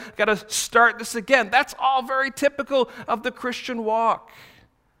church. I got to start this again. That's all very typical of the Christian walk.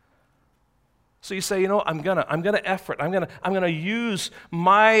 So you say, I'm going to effort. I'm going to use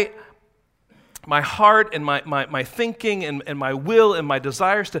my my heart and my thinking and my will and my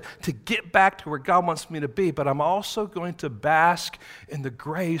desires to get back to where God wants me to be, but I'm also going to bask in the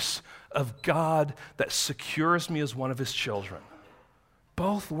grace of God that secures me as one of his children.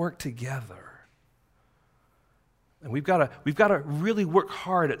 Both work together. And we've got to really work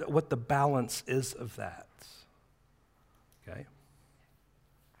hard at what the balance is of that. Okay?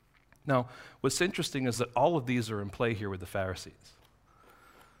 Now, what's interesting is that all of these are in play here with the Pharisees.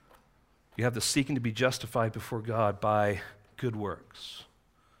 You have the seeking to be justified before God by good works.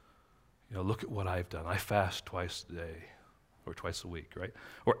 Look at what I've done. I fast twice a day or twice a week, right?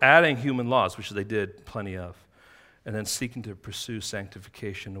 Or adding human laws, which they did plenty of, and then seeking to pursue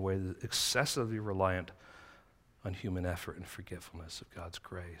sanctification in a way that is excessively reliant on human effort and forgetfulness of God's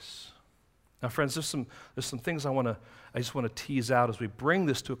grace. Now, friends, there's some things I just want to tease out as we bring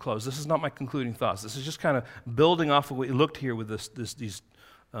this to a close. This is not my concluding thoughts. This is just kind of building off of what you looked here with these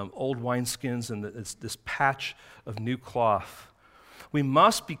old wineskins and this patch of new cloth. We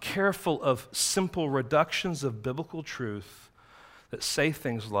must be careful of simple reductions of biblical truth that say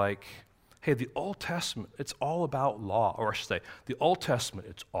things like, hey, the Old Testament, it's all about law. Or I should say, the Old Testament,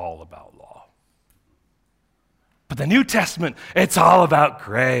 it's all about law. But the New Testament, it's all about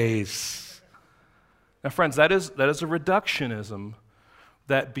grace. Now, friends, that is a reductionism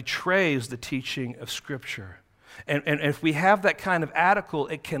that betrays the teaching of Scripture. And if we have that kind of article,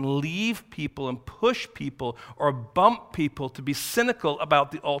 it can leave people and push people or bump people to be cynical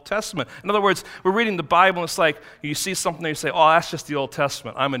about the Old Testament. In other words, we're reading the Bible and it's like you see something and you say, oh, that's just the Old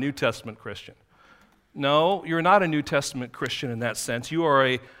Testament. I'm a New Testament Christian. No, you're not a New Testament Christian in that sense. You are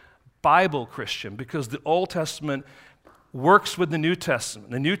a Bible Christian because the Old Testament works with the New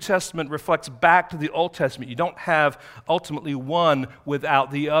Testament. The New Testament reflects back to the Old Testament. You don't have ultimately one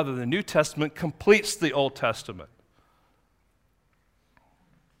without the other. The New Testament completes the Old Testament.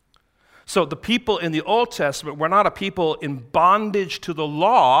 So the people in the Old Testament were not a people in bondage to the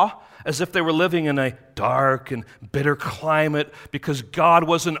law as if they were living in a dark and bitter climate because God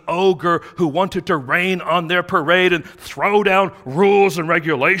was an ogre who wanted to rain on their parade and throw down rules and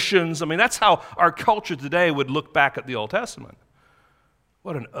regulations. I mean, that's how our culture today would look back at the Old Testament.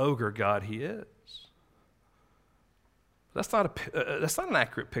 What an ogre God he is. That's not an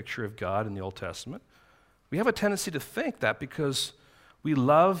accurate picture of God in the Old Testament. We have a tendency to think that because we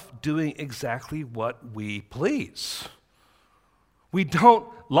love doing exactly what we please. We don't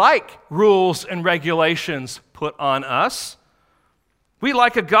like rules and regulations put on us. We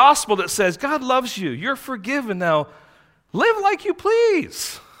like a gospel that says, God loves you, you're forgiven, now live like you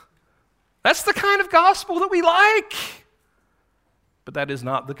please. That's the kind of gospel that we like. But that is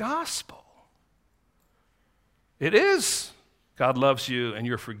not the gospel. It is, God loves you and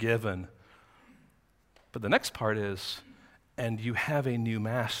you're forgiven. But the next part is, and you have a new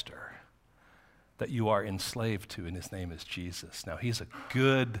master that you are enslaved to, and his name is Jesus. Now, he's a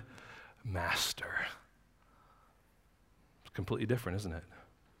good master. It's completely different, isn't it?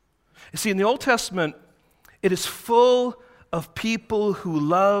 You see, in the Old Testament, it is full of people who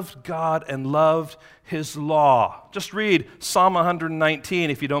loved God and loved his law. Just read Psalm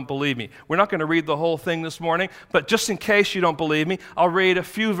 119 if you don't believe me. We're not going to read the whole thing this morning, but just in case you don't believe me, I'll read a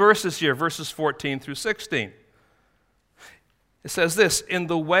few verses here, verses 14 through 16. It says this, in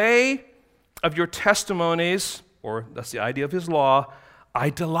the way of your testimonies, or that's the idea of his law, I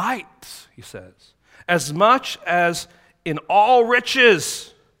delight, he says, as much as in all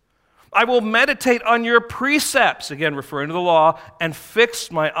riches. I will meditate on your precepts, again referring to the law, and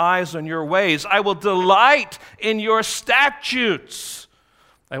fix my eyes on your ways. I will delight in your statutes.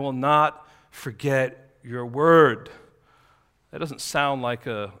 I will not forget your word. That doesn't sound like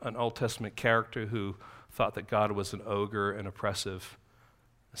an Old Testament character who thought that God was an ogre and oppressive.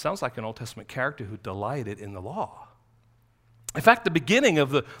 It sounds like an Old Testament character who delighted in the law. In fact, the beginning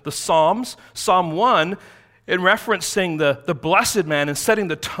of the Psalms, Psalm 1, in referencing the blessed man and setting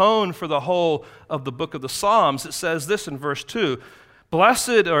the tone for the whole of the book of the Psalms, it says this in verse 2, this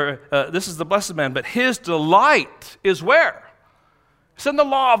is the blessed man, but his delight is where? It's in the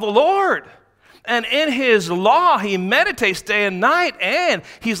law of the Lord. And in his law, he meditates day and night, and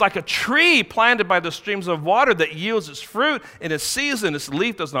he's like a tree planted by the streams of water that yields its fruit in its season. Its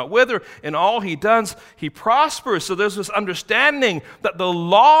leaf does not wither. In all he does, he prospers. So there's this understanding that the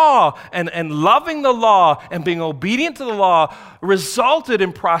law and loving the law and being obedient to the law resulted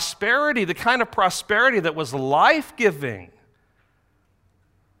in prosperity, the kind of prosperity that was life-giving.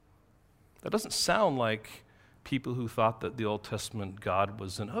 That doesn't sound like people who thought that the Old Testament God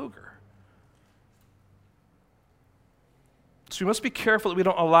was an ogre. So we must be careful that we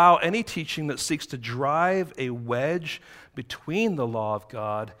don't allow any teaching that seeks to drive a wedge between the law of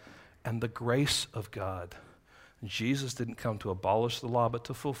God and the grace of God. Jesus didn't come to abolish the law, but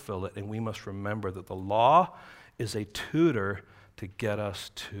to fulfill it, and we must remember that the law is a tutor to get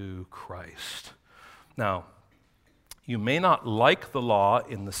us to Christ. Now, you may not like the law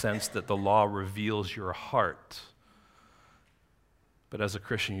in the sense that the law reveals your heart, but as a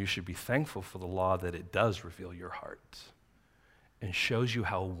Christian, you should be thankful for the law that it does reveal your heart and shows you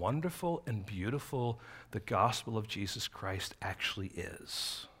how wonderful and beautiful the gospel of Jesus Christ actually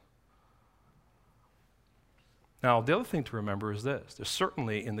is. Now, the other thing to remember is this. There's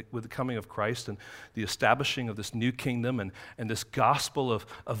certainly, with the coming of Christ and the establishing of this new kingdom and this gospel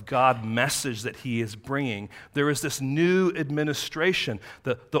of God message that he is bringing, there is this new administration.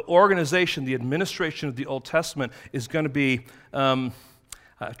 The organization, the administration of the Old Testament is going to be,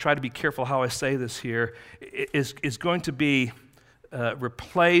 try to be careful how I say this here, is going to be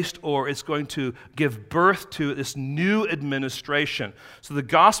replaced, or it's going to give birth to this new administration. So the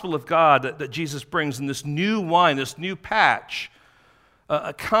gospel of God that Jesus brings in this new wine, this new patch,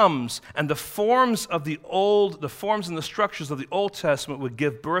 comes, and the forms and the structures of the Old Testament would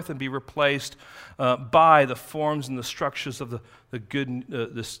give birth and be replaced by the forms and the structures of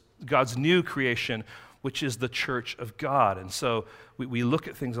God's new creation, which is the church of God. And so we look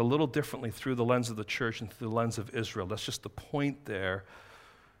at things a little differently through the lens of the church and through the lens of Israel. That's just the point there.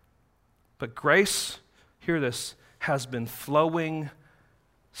 But grace, hear this, has been flowing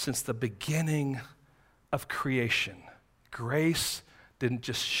since the beginning of creation. Grace didn't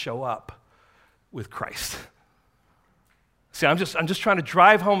just show up with Christ. See, I'm just trying to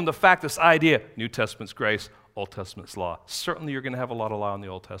drive home the fact, this idea, New Testament's grace, Old Testament's law. Certainly you're going to have a lot of law in the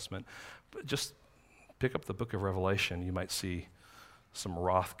Old Testament, but just pick up the book of Revelation, you might see some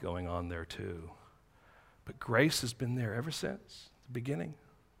wrath going on there too. But grace has been there ever since the beginning,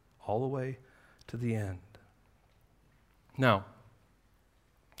 all the way to the end. Now,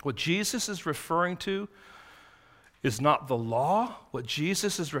 what Jesus is referring to is not the law. What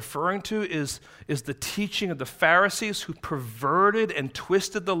Jesus is referring to is the teaching of the Pharisees, who perverted and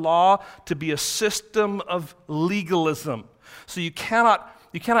twisted the law to be a system of legalism. So you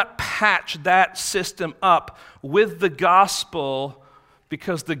cannot patch that system up with the gospel,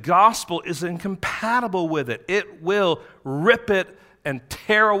 because the gospel is incompatible with it. It will rip it and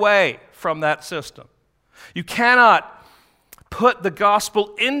tear away from that system. You cannot put the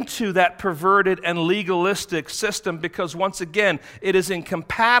gospel into that perverted and legalistic system, because once again, it is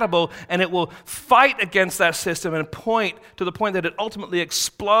incompatible, and it will fight against that system and point to the point that it ultimately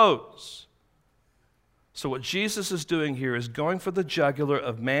explodes. So what Jesus is doing here is going for the jugular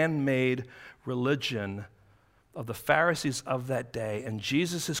of man-made religion of the Pharisees of that day. And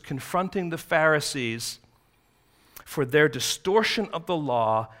Jesus is confronting the Pharisees for their distortion of the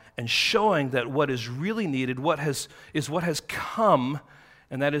law and showing that what is really needed, what has come,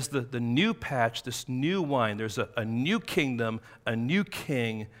 and that is the new patch, this new wine. There's a new kingdom, a new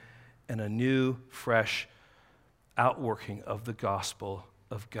king, and a new, fresh outworking of the gospel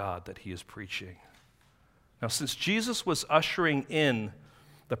of God that he is preaching. Now, since Jesus was ushering in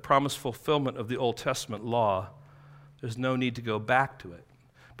the promised fulfillment of the Old Testament law, there's no need to go back to it.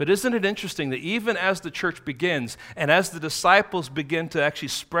 But isn't it interesting that even as the church begins, and as the disciples begin to actually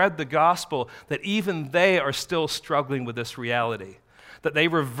spread the gospel, that even they are still struggling with this reality, that they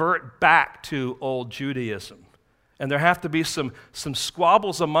revert back to old Judaism. And there have to be some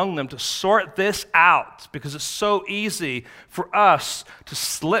squabbles among them to sort this out, because it's so easy for us to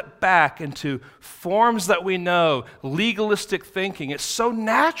slip back into forms that we know, legalistic thinking. It's so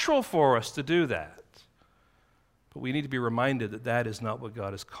natural for us to do that. But we need to be reminded that that is not what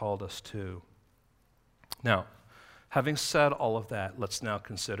God has called us to. Now, having said all of that, let's now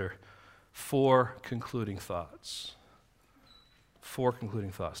consider 4 concluding thoughts. 4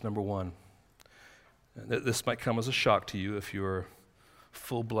 concluding thoughts. Number 1. This might come as a shock to you if you're a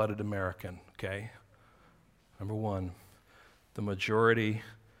full-blooded American, okay? Number 1, the majority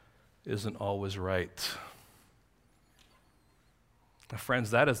isn't always right. Now,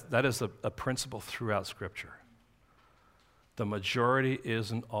 friends, that is a principle throughout Scripture. The majority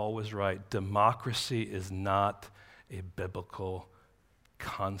isn't always right. Democracy is not a biblical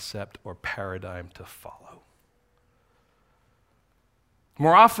concept or paradigm to follow.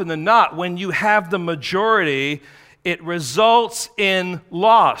 More often than not, when you have the majority, it results in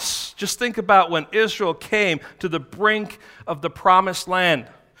loss. Just think about when Israel came to the brink of the promised land.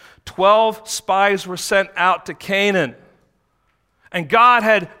 12 spies were sent out to Canaan. And God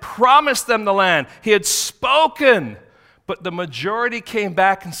had promised them the land. He had spoken. But the majority came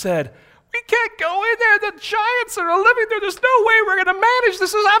back and said, we can't go in there. The giants are living there. There's no way we're going to manage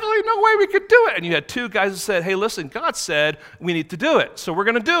this. There's absolutely no way we could do it. And you had 2 guys that said, hey, listen, God said we need to do it, so we're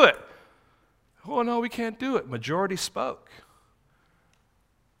going to do it. Oh, no, we can't do it. Majority spoke.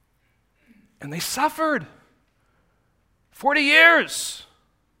 And they suffered. 40 years.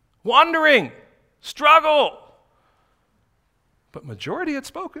 Wandering. Struggle. But majority had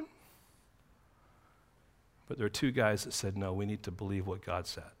spoken. But there are two guys that said, no, we need to believe what God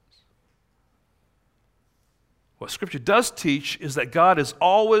says. What Scripture does teach is that God is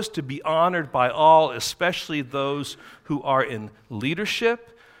always to be honored by all, especially those who are in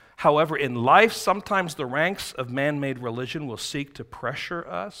leadership. However, in life, sometimes the ranks of man-made religion will seek to pressure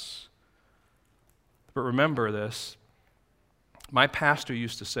us. But remember this. My pastor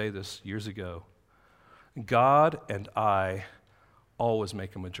used to say this years ago. God and I always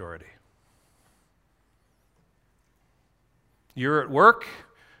make a majority. You're at work,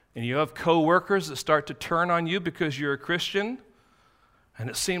 and you have co-workers that start to turn on you because you're a Christian, and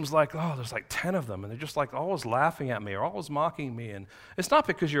it seems like, oh, there's like 10 of them, and they're just like always laughing at me or always mocking me. And it's not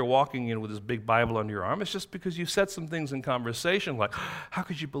because you're walking in with this big Bible under your arm. It's just because you said some things in conversation like, how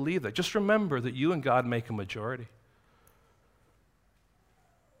could you believe that? Just remember that you and God make a majority.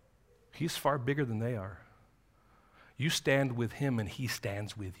 He's far bigger than they are. You stand with him, and he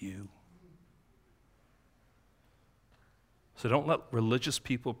stands with you. So don't let religious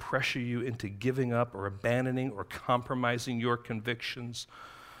people pressure you into giving up or abandoning or compromising your convictions.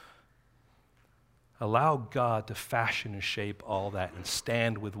 Allow God to fashion and shape all that and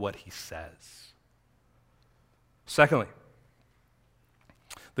stand with what he says. Secondly,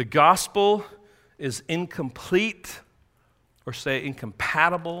 the gospel is incomplete, or say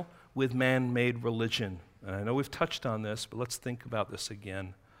incompatible, with man-made religion. And I know we've touched on this, but let's think about this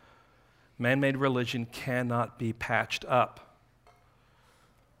again. Man-made religion cannot be patched up.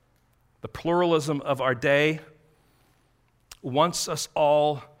 The pluralism of our day wants us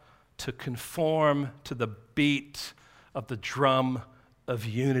all to conform to the beat of the drum of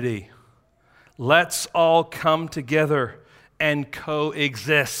unity. Let's all come together and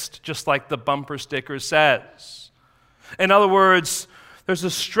coexist, just like the bumper sticker says. In other words, there's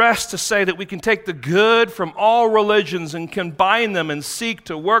a stress to say that we can take the good from all religions and combine them and seek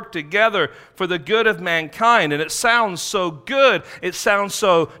to work together for the good of mankind. And it sounds so good. It sounds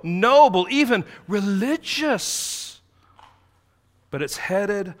so noble, even religious. But it's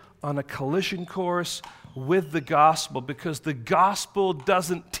headed on a collision course with the gospel, because the gospel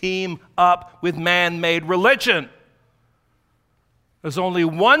doesn't team up with man-made religion. There's only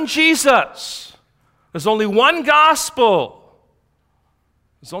one Jesus. There's only one gospel.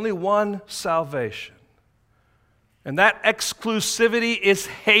 There's only one salvation. And that exclusivity is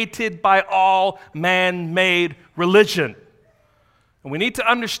hated by all man-made religion. And we need to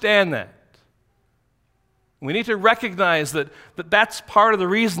understand that. We need to recognize that that's part of the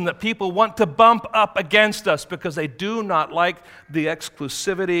reason that people want to bump up against us, because they do not like the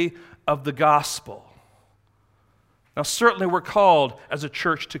exclusivity of the gospel. Now, certainly we're called as a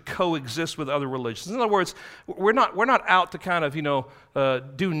church to coexist with other religions. In other words, we're not out to kind of,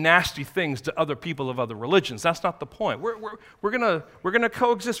 do nasty things to other people of other religions. That's not the point. We're gonna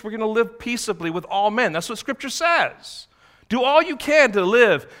coexist. We're gonna live peaceably with all men. That's what Scripture says. Do all you can to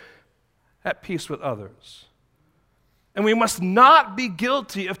live at peace with others. And we must not be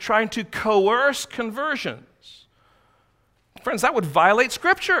guilty of trying to coerce conversions. Friends, that would violate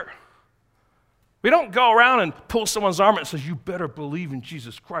Scripture. We don't go around and pull someone's arm and says, you better believe in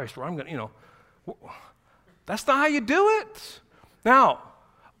Jesus Christ, or I'm going to, That's not how you do it. Now,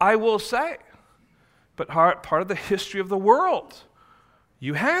 I will say, but part of the history of the world,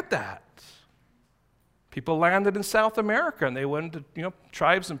 you had that. People landed in South America, and they went into,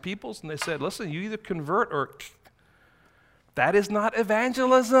 tribes and peoples, and they said, listen, you either convert or... That is not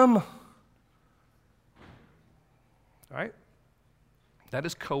evangelism. Right? That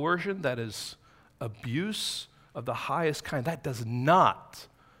is coercion. That is abuse of the highest kind. That does not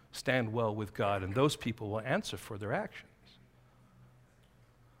stand well with God, and those people will answer for their actions.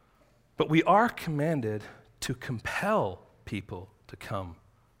 But we are commanded to compel people to come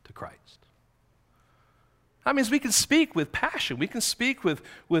to Christ. That means we can speak with passion, we can speak with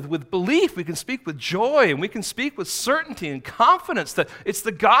belief, we can speak with joy, and we can speak with certainty and confidence that it's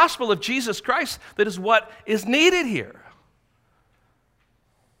the gospel of Jesus Christ that is what is needed here.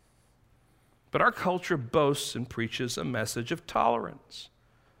 But our culture boasts and preaches a message of tolerance.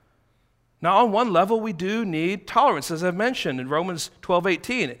 Now, on one level, we do need tolerance, as I've mentioned in Romans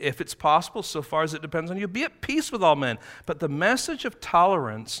 12:18. If it's possible, so far as it depends on you, be at peace with all men. But the message of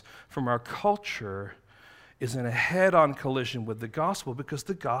tolerance from our culture is in a head-on collision with the gospel, because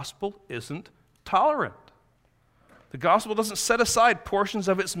the gospel isn't tolerant. The gospel doesn't set aside portions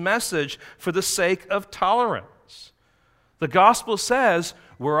of its message for the sake of tolerance. The gospel says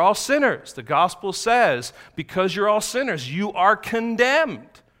We're all sinners. The gospel says, because you're all sinners, you are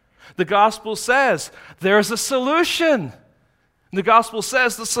condemned. The gospel says, there's a solution. The gospel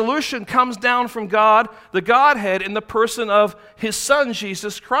says the solution comes down from God, the Godhead, in the person of his Son,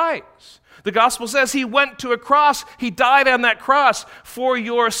 Jesus Christ. The gospel says he went to a cross, he died on that cross for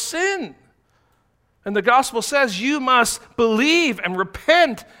your sin. And the gospel says you must believe and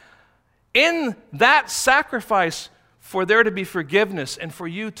repent in that sacrifice for there to be forgiveness and for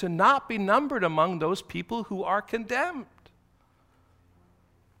you to not be numbered among those people who are condemned.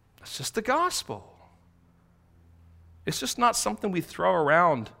 It's just the gospel. It's just not something we throw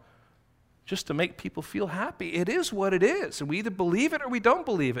around just to make people feel happy. It is what it is, and we either believe it or we don't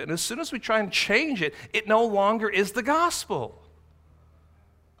believe it. And as soon as we try and change it, it no longer is the gospel.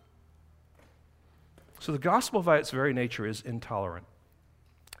 So the gospel by its very nature is intolerant.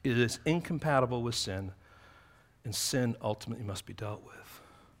 It is incompatible with sin, and sin ultimately must be dealt with.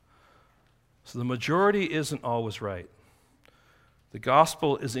 So the majority isn't always right. The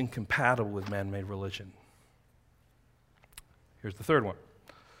gospel is incompatible with man-made religion. Here's the third one.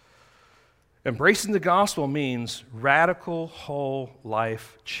 Embracing the gospel means radical whole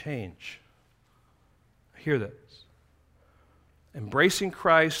life change. Hear this. Embracing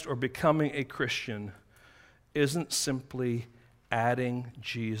Christ or becoming a Christian isn't simply adding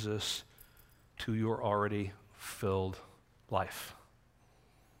Jesus to your already filled life.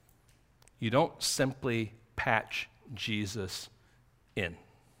 You don't simply patch Jesus in.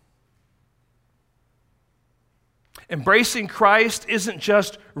 Embracing Christ isn't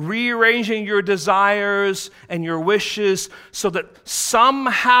just rearranging your desires and your wishes so that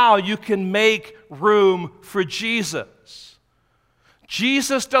somehow you can make room for Jesus.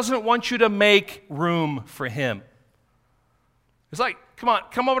 Jesus doesn't want you to make room for him. It's like, come on,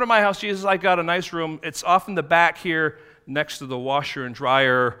 come over to my house, Jesus. I got a nice room. It's off in the back here next to the washer and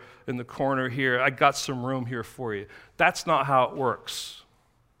dryer in the corner here. I got some room here for you. That's not how it works.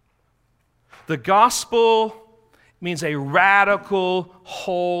 The gospel means a radical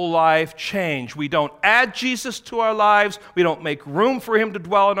whole life change. We don't add Jesus to our lives. We don't make room for him to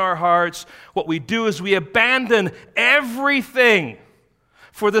dwell in our hearts. What we do is we abandon everything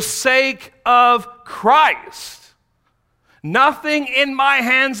for the sake of Christ. Nothing in my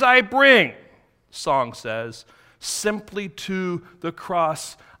hands I bring, the song says, simply to the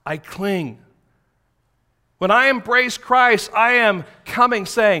cross I cling. When I embrace Christ, I am coming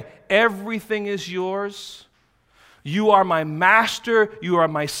saying, everything is yours. You are my master. You are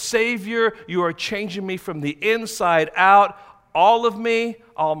my savior. You are changing me from the inside out. All of me,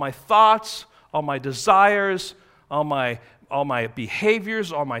 all my thoughts, all my desires, all my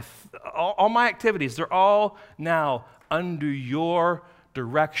behaviors, all my activities, they're all now under your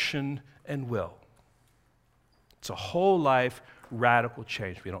direction and will. It's a whole life radical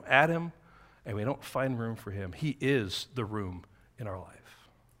change. We don't add him and we don't find room for him. He is the room in our life.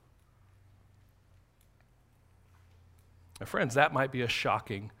 Now, friends, that might be a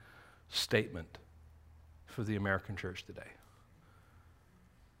shocking statement for the American church today,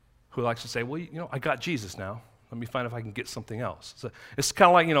 who likes to say, well, I got Jesus now. Let me find if I can get something else. So it's kind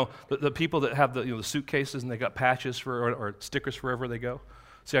of like, the people that have the suitcases and they got patches or stickers wherever they go.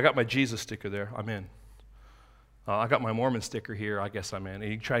 See, I got my Jesus sticker there. I'm in. I got my Mormon sticker here. I guess I'm in.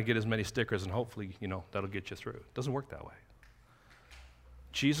 And you try to get as many stickers and hopefully, that'll get you through. It doesn't work that way.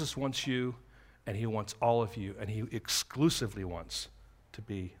 Jesus wants you, and he wants all of you, and he exclusively wants to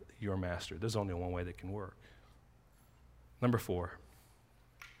be your master. There's only one way that can work. Number 4.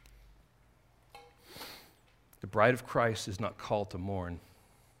 The bride of Christ is not called to mourn.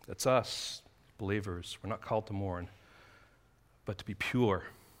 That's us, believers. We're not called to mourn, but to be pure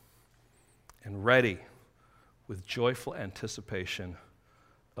and ready with joyful anticipation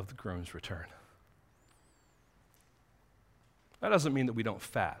of the groom's return. That doesn't mean that we don't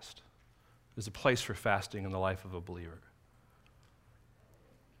fast. There's a place for fasting in the life of a believer.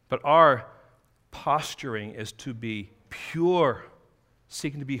 But our posturing is to be pure,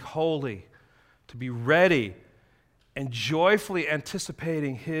 seeking to be holy, to be ready, and joyfully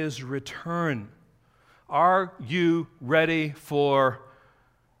anticipating his return. Are you ready for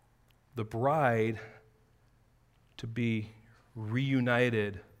the bride to be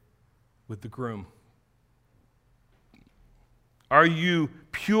reunited with the groom? Are you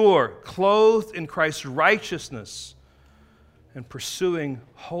pure, clothed in Christ's righteousness, and pursuing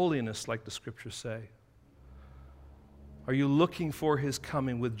holiness like the scriptures say? Are you looking for his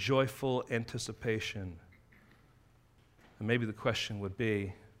coming with joyful anticipation? And maybe the question would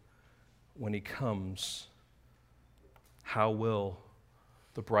be, when he comes, how will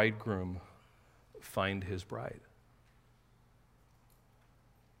the bridegroom find his bride?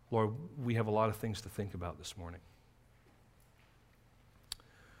 Lord, we have a lot of things to think about this morning.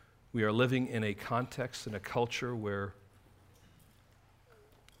 We are living in a context and a culture where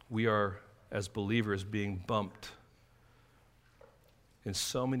we are, as believers, being bumped in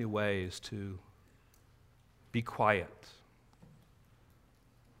so many ways to be quiet,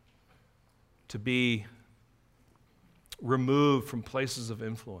 to be removed from places of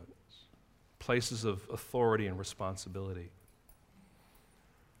influence, places of authority and responsibility.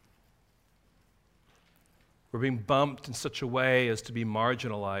 We're being bumped in such a way as to be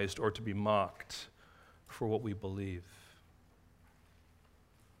marginalized or to be mocked for what we believe.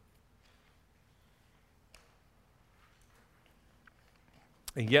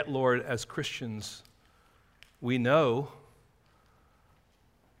 And yet, Lord, as Christians, we know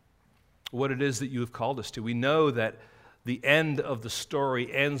what it is that you have called us to. We know that the end of the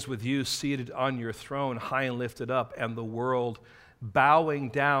story ends with you seated on your throne, high and lifted up, and the world bowing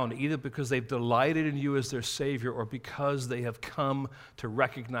down, either because they've delighted in you as their Savior or because they have come to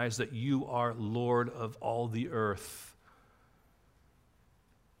recognize that you are Lord of all the earth.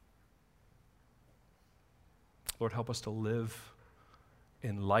 Lord, help us to live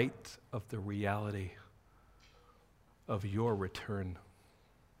in light of the reality of your return,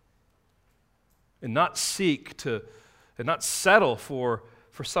 and not seek to, and not settle for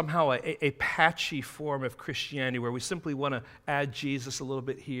somehow a patchy form of Christianity where we simply want to add Jesus a little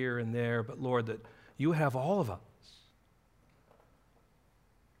bit here and there, but Lord, that you have all of us.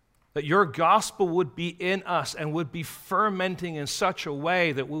 That your gospel would be in us and would be fermenting in such a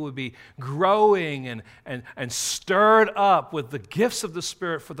way that we would be growing and stirred up with the gifts of the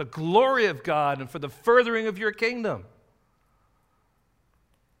Spirit for the glory of God and for the furthering of your kingdom.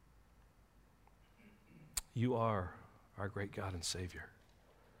 You are our great God and Savior.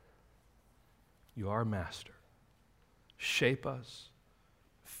 You are Master. Shape us,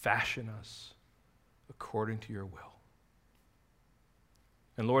 fashion us according to your will.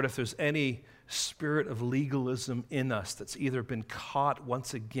 And Lord, if there's any spirit of legalism in us that's either been caught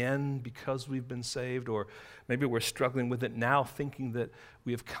once again because we've been saved, or maybe we're struggling with it now thinking that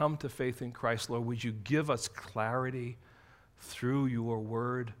we have come to faith in Christ, Lord, would you give us clarity through your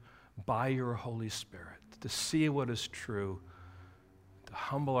word by your Holy Spirit to see what is true, to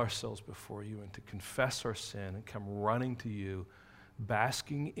humble ourselves before you and to confess our sin and come running to you,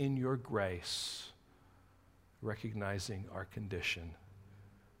 basking in your grace, recognizing our condition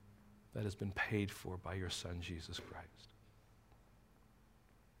that has been paid for by your Son, Jesus Christ.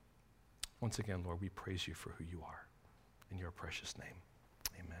 Once again, Lord, we praise you for who you are. In your precious name,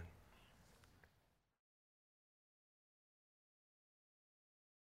 amen.